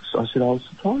sharks. I said, I was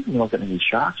surprised you're not getting any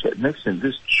sharks yet. Next thing,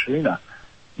 this tuna,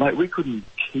 mate, we couldn't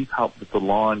keep up with the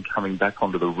line coming back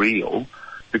onto the reel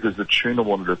because the tuna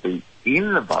wanted to be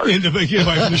in the boat. In the big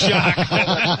away from the shark.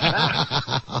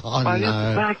 Oh, mate,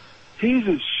 no. Back, here's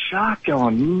a shark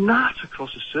going nuts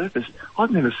across the surface.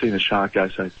 I've never seen a shark go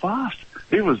so fast.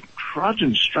 It was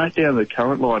trudging straight down the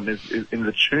current line and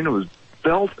the tuna was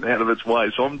belting out of its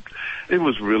way. So it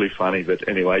was really funny. But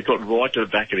anyway, it got right to the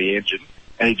back of the engine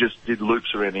and he just did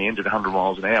loops around the engine 100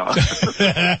 miles an hour.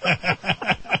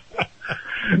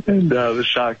 And the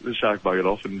shark buggered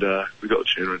off and we got the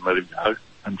tuna and let him go.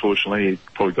 Unfortunately, he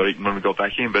probably got eaten when we got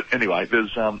back in. But anyway,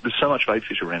 there's so much bait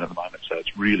fish around at the moment, so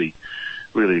it's really,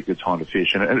 really a good time to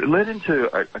fish. And it led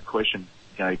into a question,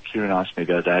 you know, Kieran asked me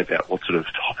the other day about what sort of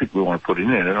topic we want to put in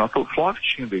there. And I thought fly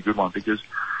fishing would be a good one because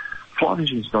fly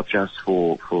fishing is not just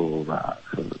for you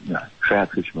know,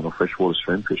 trout fishermen or freshwater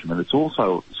stream fishermen. It's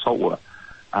also saltwater.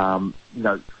 You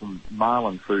know, from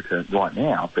marlin through to right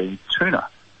now being tuna.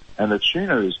 And the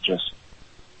tuna is just,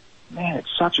 man, it's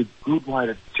such a good way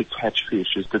to catch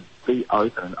fish is to be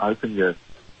open and open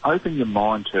your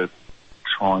mind to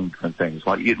trying different things.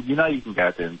 Like, you know, you can go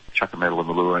out there and chuck a metal in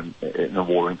the lure and in the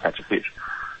water and catch a fish.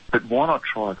 But why not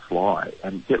try a fly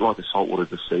and get like a saltwater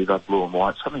deceiver, blue and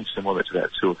white, something similar that's about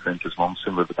 2 or 3 inches long,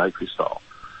 similar to the bait fish style.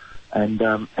 And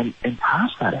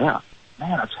cast that out.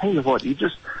 Man, I tell you what,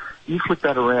 you flip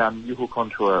that around, you hook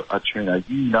onto a tuna,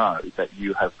 you know that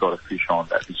you have got a fish on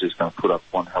that is just going to put up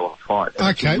one hell of a fight.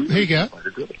 And okay, really here you go. way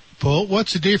to do it. Paul,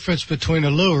 what's the difference between a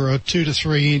lure or a 2 to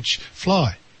 3 inch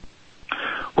fly?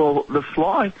 Well, the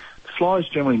fly is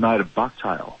generally made of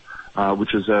bucktail,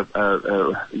 which is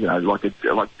you know, like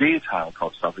deer tail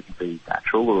type stuff. It can be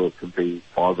natural or it can be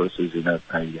fibrous as in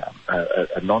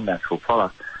a non-natural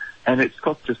product. And it's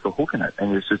got just a hook in it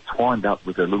and it's just twined up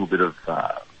with a little bit of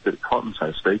cotton, so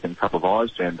to speak, and a couple of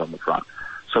eyes jammed on the front.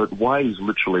 So it weighs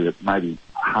literally at maybe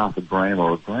half a gram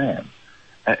or a gram.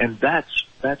 And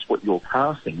that's what you're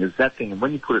casting, is that thing. And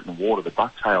when you put it in the water, the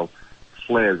bucktail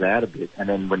flares out a bit, and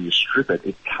then when you strip it,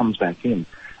 it comes back in.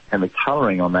 And the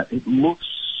colouring on that, it looks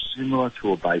similar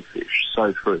to a bait fish.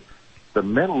 So for the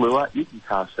metal lure, you can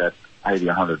cast that 80,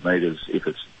 100 metres if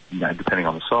it's, you know, depending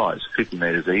on the size, 50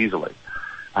 metres easily.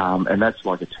 And that's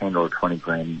like a 10 or a 20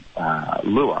 gram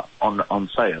lure on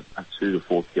say a 2 to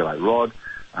 4 kilo rod,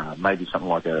 maybe something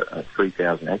like a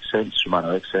 3000 accents,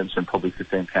 Shimano accents, and probably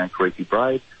 15 pound creaky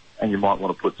braid. And you might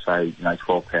want to put, say, you know,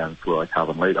 12 pound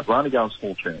fluorocarbon leader. We're only going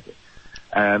small tuna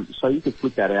here. So you could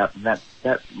flip that out, and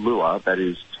that lure that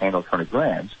is 10 or 20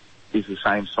 grams is the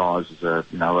same size as a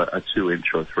 2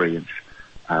 inch or a 3 inch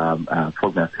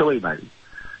frogmouth pilly maybe,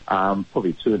 probably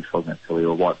a 2 inch frogmouth pilly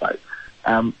or a white bait.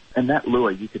 And that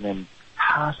lure you can then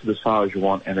cast it as far as you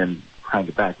want and then crank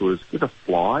it back. Whereas with a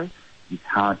fly, you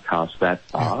can't cast that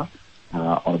far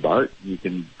on a boat. You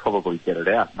can probably get it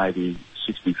out maybe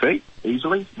 60 feet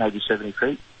easily, maybe 70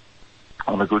 feet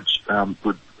on a good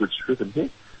strip and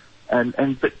hit.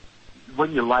 But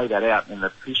when you lay that out and the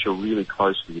fish are really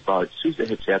close to your boat, as soon as the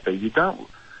head's out there, you don't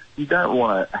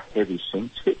want a heavy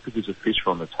sink tip because the fish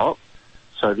are on the top.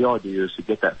 So the idea is to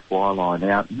get that fly line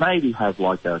out, maybe have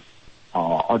like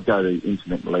I'd go to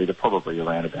intermittent leader, probably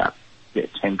around about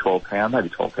 10, 12 pound, maybe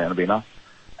 12 pound would be enough.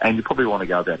 And you probably want to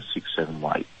go about a 6, 7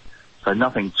 weight. So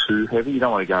nothing too heavy. You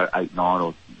don't want to go 8, 9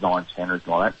 or 9, 10 or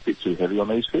anything like that. It's a bit too heavy on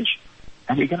these fish.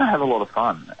 And you're going to have a lot of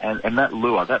fun. And that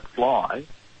lure, that fly,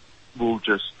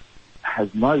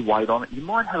 has no weight on it. You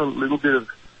might have a little bit of,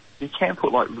 you can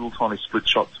put like little tiny split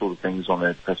shot sort of things on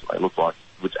there. That's what they look like,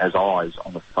 which has eyes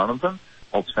on the front of them.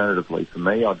 Alternatively, for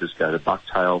me, I'd just go to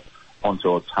bucktail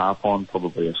onto a tarpon,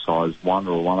 probably a size 1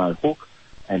 or a 1/0 hook,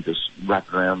 and just wrap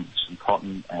it around some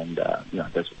cotton, and,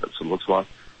 that's what that sort of looks like.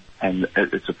 And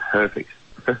it's a perfect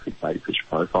bait fish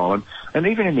profile. And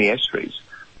even in the estuaries,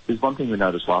 there's one thing we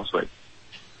noticed last week,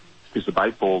 is the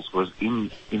bait balls was in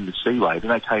the sea wave,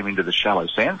 and they came into the shallow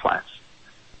sand flats.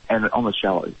 And on the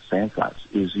shallow sand flats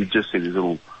is you just see these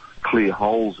little clear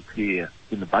holes appear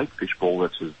in the bait fish ball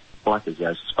that's as black as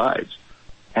Ace of Spades.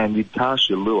 And you'd cast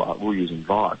your lure, we're using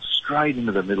vibes, straight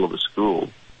into the middle of the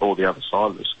school, or the other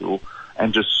side of the school,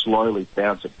 and just slowly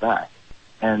bounce it back.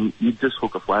 And you'd just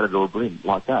hook a flathead or a brim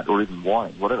like that, or even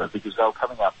whiting, whatever, because they were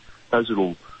coming up, those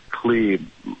little clear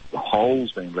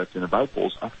holes being left in the bait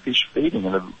balls are fish feeding,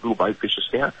 and the little bait fish are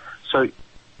scouting. So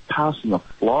casting a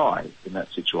fly in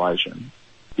that situation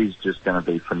is just going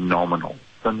to be phenomenal.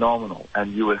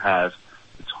 And you would have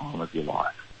the time of your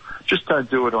life. Just don't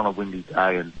do it on a windy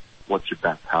day and watch your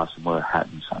back cast and wear a hat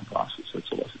and sunglasses. That's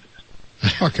all I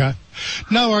suggest. Okay.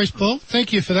 No worries, Paul.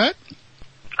 Thank you for that.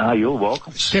 You're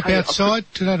welcome. Step outside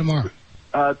today, tomorrow.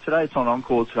 Today it's on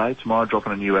Encore today. Tomorrow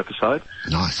dropping a new episode.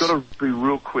 Nice. Got to be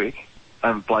real quick.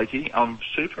 Blakey, I'm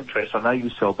super impressed. I know you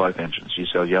sell both engines. You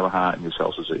sell Yamaha and you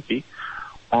sell Suzuki.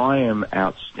 I am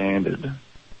outstanded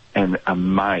and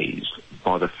amazed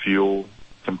by the fuel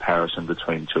comparison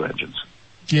between two engines.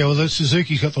 Yeah, well, the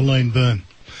Suzuki's got the lean burn.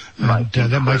 And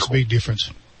that makes a big difference.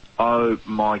 Oh,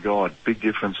 my God. Big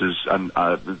difference is an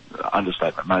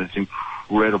understatement, mate. It's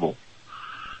incredible.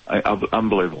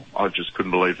 Unbelievable. I just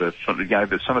couldn't believe that. Some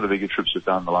of the bigger trips we've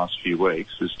done the last few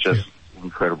weeks is just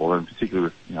incredible. And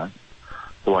particularly with,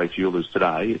 the way fuel is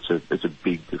today, it's a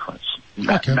big difference.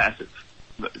 Okay. Massive.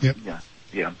 Yep.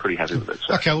 Yeah, I'm pretty happy with it.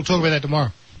 So. Okay, we'll talk about that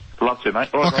tomorrow. Love to, mate.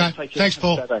 All right, okay, guys, take care. Thanks,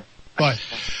 Paul. Bye.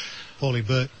 Paulie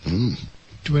Burt.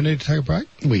 Do we need to take a break?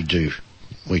 We do.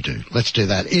 Let's do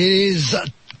that. It is,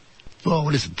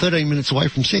 13 minutes away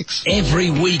from 6.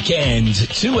 Every weekend,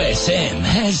 2SM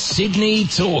has Sydney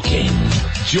talking.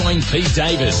 Join Pete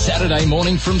Davis Saturday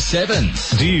morning from 7.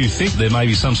 Do you think there may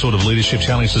be some sort of leadership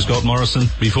challenge to Scott Morrison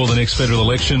before the next federal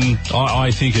election?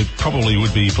 I think it probably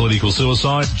would be political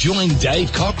suicide. Join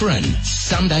Dave Cochran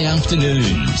Sunday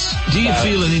afternoons. Do you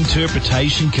feel an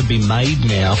interpretation can be made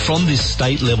now from this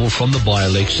state level, from the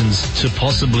by-elections, to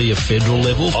possibly a federal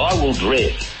level? I will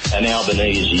dread an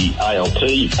Albanese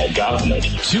ALP government.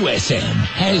 2SM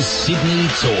has Sydney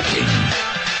talking.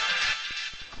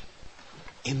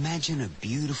 Imagine a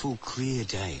beautiful, clear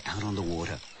day out on the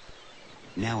water.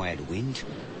 Now add wind,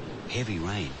 heavy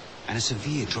rain, and a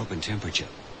severe drop in temperature.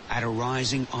 Add a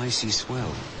rising icy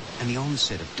swell and the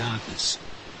onset of darkness.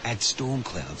 Add storm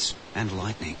clouds and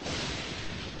lightning.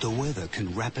 The weather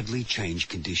can rapidly change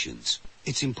conditions.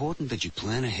 It's important that you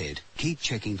plan ahead, keep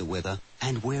checking the weather,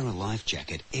 and wear a life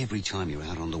jacket every time you're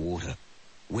out on the water.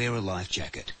 Wear a life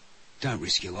jacket. Don't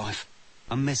risk your life.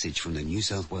 A message from the New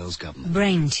South Wales Government.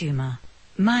 Brain tumour,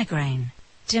 migraine,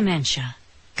 dementia,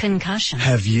 concussion.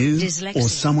 Have you dyslexia, or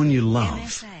someone you love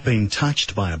MSA, been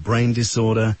touched by a brain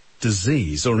disorder,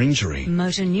 disease or injury?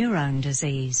 motor neurone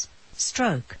disease,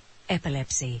 stroke,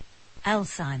 epilepsy,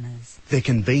 Alzheimer's. There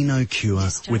can be no cure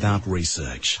Dystonia, without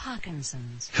research.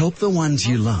 Parkinson's. Help the ones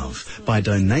you love by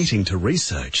donating to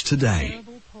research today.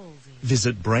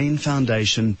 Visit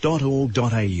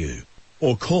brainfoundation.org.au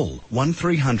or call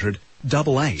 1300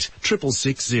 88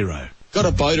 660. Got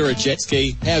a boat or a jet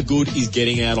ski? How good is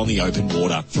getting out on the open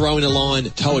water? Throw in a line,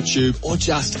 tow a tube, or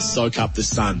just soak up the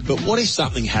sun. But what if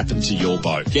something happened to your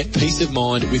boat? Get peace of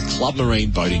mind with Club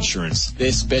Marine Boat Insurance.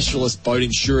 They're specialist boat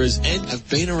insurers and have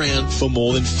been around for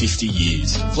more than 50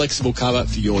 years. Flexible cover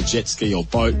for your jet ski or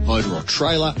boat, motor or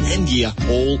trailer, and gear,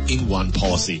 all in one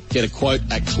policy. Get a quote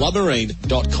at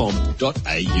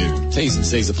clubmarine.com.au. T's and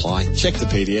C's apply. Check the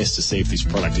PDS to see if this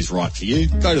product is right for you.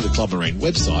 Go to the Club Marine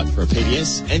website for a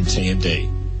PDS and TMD.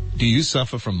 Do you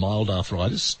suffer from mild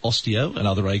arthritis, osteo and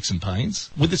other aches and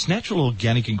pains? With its natural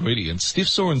organic ingredients, Stiff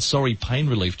Sore and Sorry Pain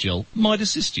Relief Gel might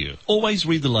assist you. Always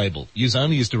read the label, use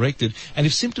only as directed, and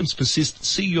if symptoms persist,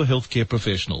 see your healthcare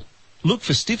professional. Look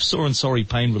for Stiff Sore and Sorry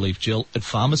Pain Relief Gel at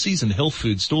pharmacies and health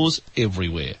food stores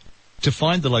everywhere. To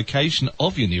find the location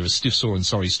of your nearest Stiff Sore and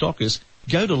Sorry stockist,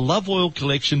 go to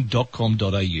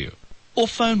loveoilcollection.com.au. or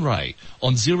phone Ray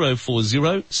on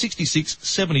 040 66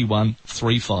 71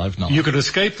 359. You can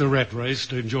escape the rat race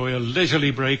to enjoy a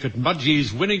leisurely break at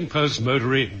Mudgee's Winning Post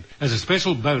Motor Inn. As a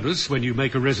special bonus, when you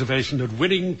make a reservation at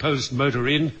Winning Post Motor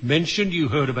Inn, mention you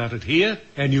heard about it here,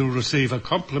 and you'll receive a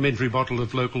complimentary bottle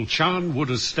of local Charnwood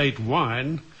Estate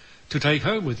wine to take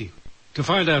home with you. To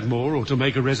find out more or to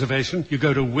make a reservation, you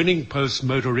go to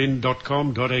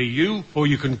winningpostmotorin.com.au, or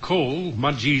you can call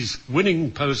Mudgee's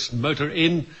Winning Post Motor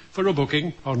Inn for a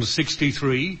booking on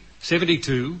 63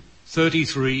 72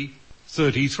 33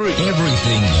 33.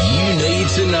 Everything you need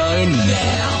to know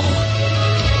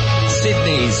now.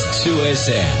 Sydney's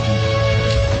 2SM.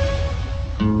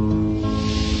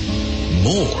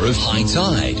 More of High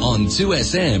Tide on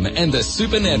 2SM and the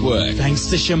Super Network. Thanks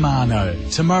to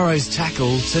Shimano. Tomorrow's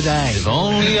tackle today. If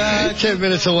only 10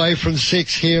 minutes away from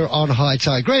 6 here on High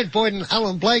Tide. Grant Boyden,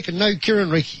 Alan Blake, and no Kieran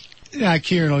Ricky. No,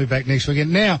 Kieran will be back next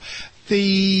weekend. Now,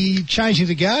 the changing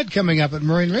the guard coming up at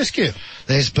Marine Rescue.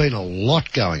 There's been a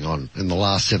lot going on in the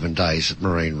last 7 days at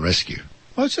Marine Rescue.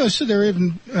 I saw they're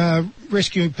even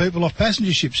rescuing people off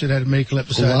passenger ships that had a medical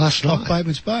episode last night off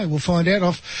Bateman's Bay. We'll find out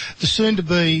off the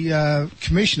soon-to-be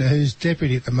commissioner, who's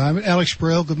deputy at the moment, Alex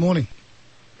Burrell. Good morning.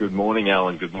 Good morning,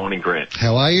 Alan. Good morning, Grant.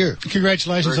 How are you?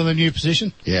 Congratulations on the new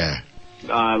position. Yeah.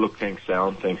 Look, thanks,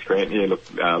 Alan. Thanks, Grant. Yeah,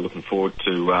 looking forward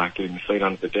to getting the feet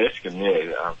under the desk. And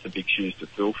yeah, some big shoes to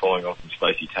fill following on from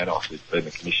Stacey Tanoff, who's been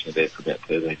the commissioner there for about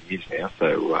 13 years now.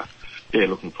 So, yeah,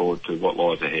 looking forward to what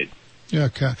lies ahead.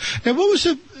 Okay. Now, what was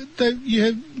it that you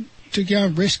had to go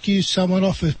and rescue someone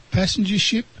off a passenger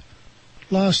ship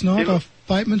last night off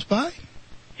Bateman's Bay?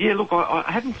 Yeah, look,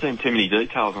 I haven't seen too many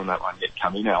details on that one yet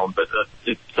come in, Alan, but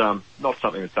it's not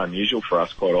something that's unusual for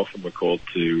us. Quite often we're called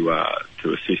to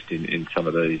assist in some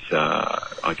of these,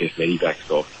 I guess,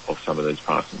 medevacs off some of these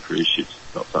passing cruise ships.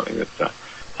 It's not something that's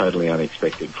totally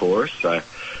unexpected for us. So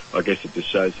I guess it just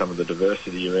shows some of the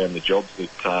diversity around the jobs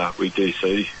that we do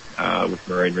see with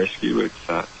Marine Rescue. It's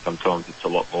sometimes it's a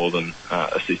lot more than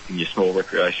assisting your small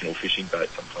recreational fishing boat.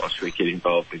 Sometimes we get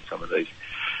involved in some of these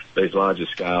larger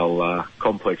scale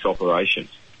complex operations.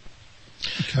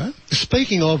 Okay.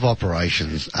 Speaking of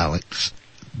operations, Alex,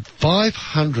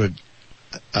 500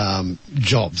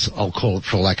 jobs, I'll call it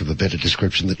for lack of a better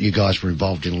description, that you guys were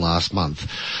involved in last month.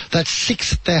 That's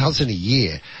 6,000 a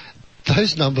year.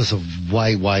 Those numbers are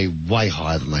way, way, way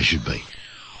higher than they should be.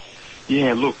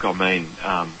 Yeah, look, I mean,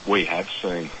 we have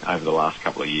seen over the last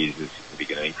couple of years a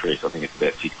significant increase. I think it's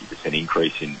about 60%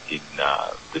 increase in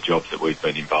the jobs that we've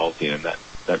been involved in, and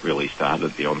that really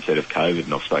started at the onset of COVID.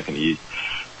 And I've spoken to you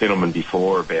gentlemen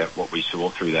before about what we saw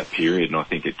through that period, and I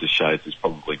think it just shows there's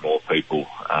probably more people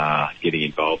getting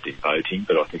involved in boating,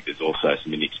 but I think there's also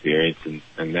some inexperience and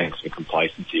then some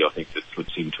complacency, I think, that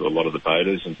puts into a lot of the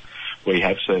boaters, and we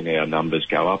have seen our numbers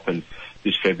go up, and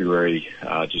this February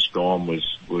just gone was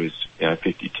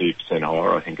 52%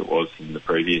 higher, I think it was, than the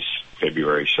previous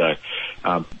February. So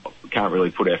can't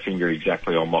really put our finger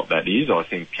exactly on what that is. I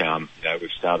think we've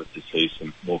started to see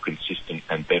some more consistent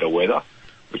and better weather,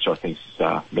 which I think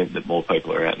has meant that more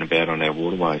people are out and about on our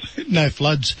waterways. No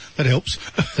floods, that helps.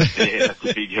 Yeah, that's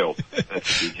a big help.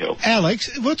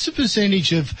 Alex, what's the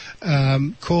percentage of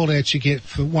call-outs you get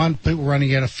for, one, people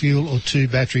running out of fuel, or two,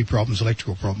 battery problems,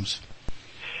 electrical problems?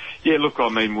 Yeah, look, I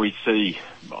mean, we see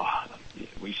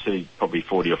probably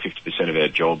 40 or 50% of our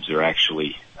jobs are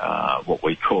actually what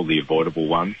we call the avoidable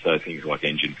ones, so things like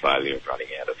engine failure, running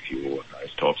out of fuel, and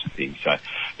those types of things. So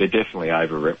they're definitely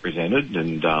overrepresented,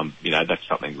 and that's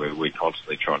something where we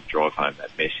constantly try to drive home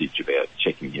that message about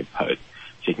checking your boat,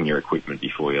 checking your equipment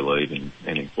before you leave,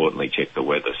 and importantly check the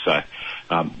weather. So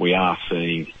we are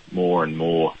seeing more and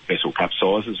more vessel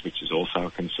capsizes, which is also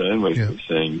a concern. We're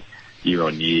seeing year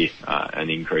on year an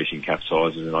increase in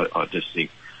capsizes, and I just think,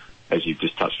 as you've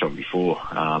just touched on before,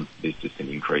 there's just an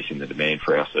increase in the demand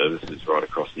for our services right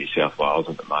across New South Wales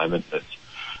at the moment.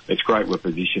 It's great we're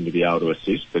positioned to be able to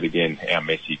assist, but again, our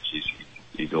message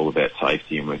is all about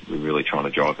safety, and we're really trying to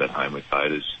drive that home with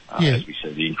boaters as we see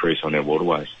the increase on our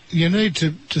waterways. You need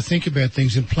to think about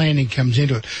things, and planning comes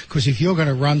into it, because if you're going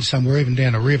to run somewhere, even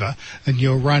down a river, and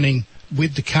you're running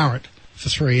with the current for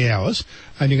 3 hours,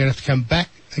 and you're going to have to come back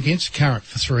against current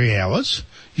for 3 hours,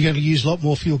 you're going to use a lot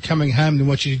more fuel coming home than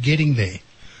what you're getting there.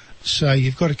 So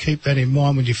you've got to keep that in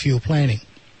mind when you're fuel planning.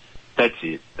 That's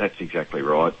it. That's exactly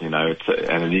right. And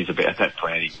it is about that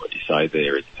planning, what you say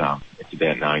there. It's about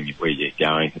knowing where you're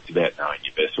going. It's about knowing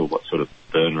your vessel, what sort of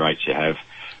burn rates you have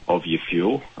of your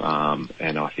fuel.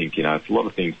 And I think, it's a lot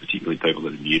of things, particularly people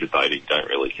that are new to boating, don't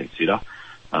really consider.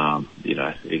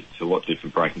 It's a lot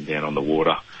different breaking down on the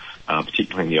water,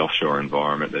 particularly in the offshore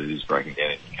environment, that it is breaking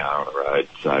down in your car on the road.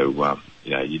 So,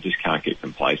 you just can't get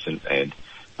complacent complacent, and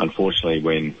unfortunately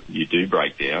when you do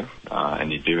break down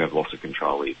and you do have loss of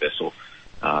control of your vessel,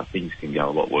 things can go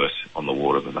a lot worse on the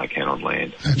water than they can on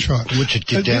land. That's right. Which would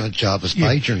get down at Jarvis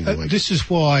Bay during the week. This is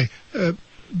why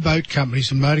boat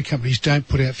companies and motor companies don't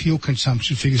put out fuel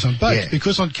consumption figures on boats,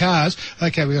 because on cars,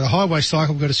 okay, we've got a highway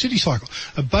cycle, we've got a city cycle.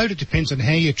 A boat, it depends on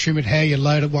how you trim it, how you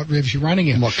load it, what revs you're running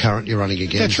in. And what current you're running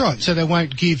again. That's right. So they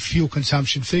won't give fuel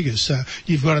consumption figures. So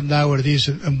you've got to know what it is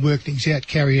and work things out,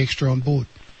 carry extra on board.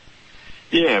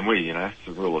 Yeah, and it's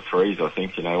a rule of threes, I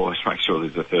think. Always make sure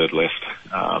there's a third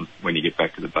left when you get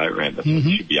back to the boat ramp. That's what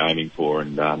you should be aiming for,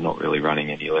 and not really running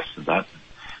any less than that.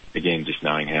 Again, just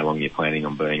knowing how long you're planning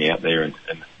on being out there, and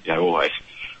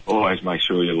always make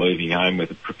sure you're leaving home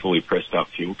with a fully pressed up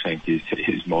fuel tank is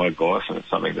my advice, and it's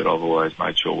something that I've always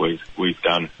made sure we've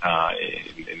done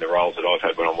in the roles that I've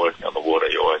had when I'm working on the water.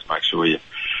 You always make sure your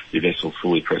vessel's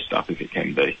fully pressed up if it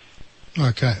can be.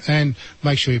 Okay, and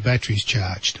make sure your battery's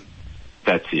charged.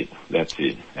 That's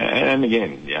it. And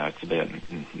again, it's about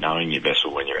knowing your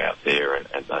vessel when you're out there and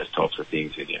those types of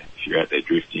things. And, if you're out there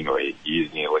drifting or you're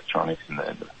using electronics and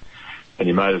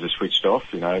your motors are switched off,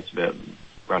 it's about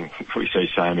running. We see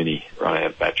so many run out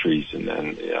of batteries, and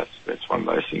that's one of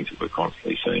those things that we're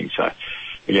constantly seeing. So,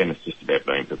 again, it's just about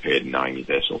being prepared and knowing your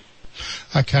vessel.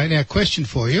 Okay, now question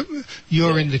for you.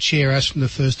 You're in the chair as from the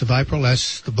 1st of April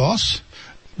as the boss.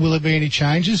 Will there be any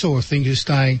changes, or are things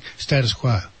staying status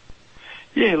quo?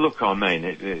 Yeah, look,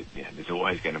 there's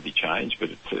always going to be change,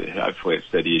 but hopefully it's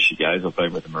steady as she goes. I've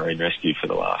been with the Marine Rescue for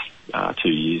the last 2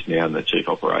 years now in the Chief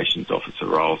Operations Officer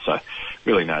role, so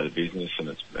really know the business,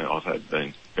 and I've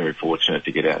been very fortunate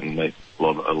to get out and meet a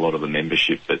lot of the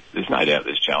membership, but there's no doubt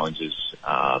there's challenges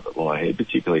that lie ahead,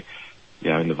 particularly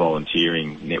in the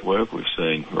volunteering network. We've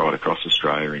seen right across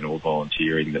Australia in all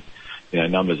volunteering that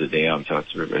numbers are down, so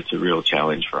it's a real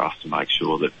challenge for us to make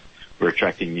sure that we're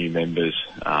attracting new members.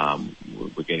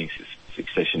 We're getting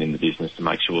succession in the business to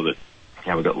make sure that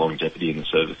we've got longevity in the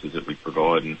services that we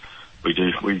provide, and we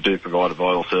do provide a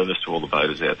vital service to all the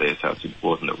boaters out there. So it's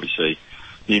important that we see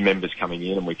new members coming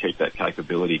in and we keep that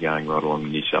capability going right along the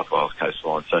New South Wales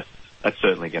coastline. So that's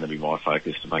certainly going to be my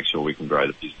focus, to make sure we can grow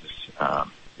the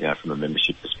business, from a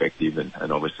membership perspective,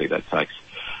 and obviously that takes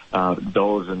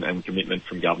dollars and commitment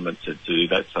from government to do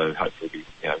that. So hopefully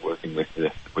working with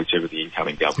whichever the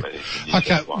incoming government is.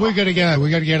 Okay, we've got to go.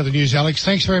 We've got to go to the news, Alex.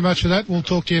 Thanks very much for that. We'll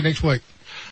talk to you next week.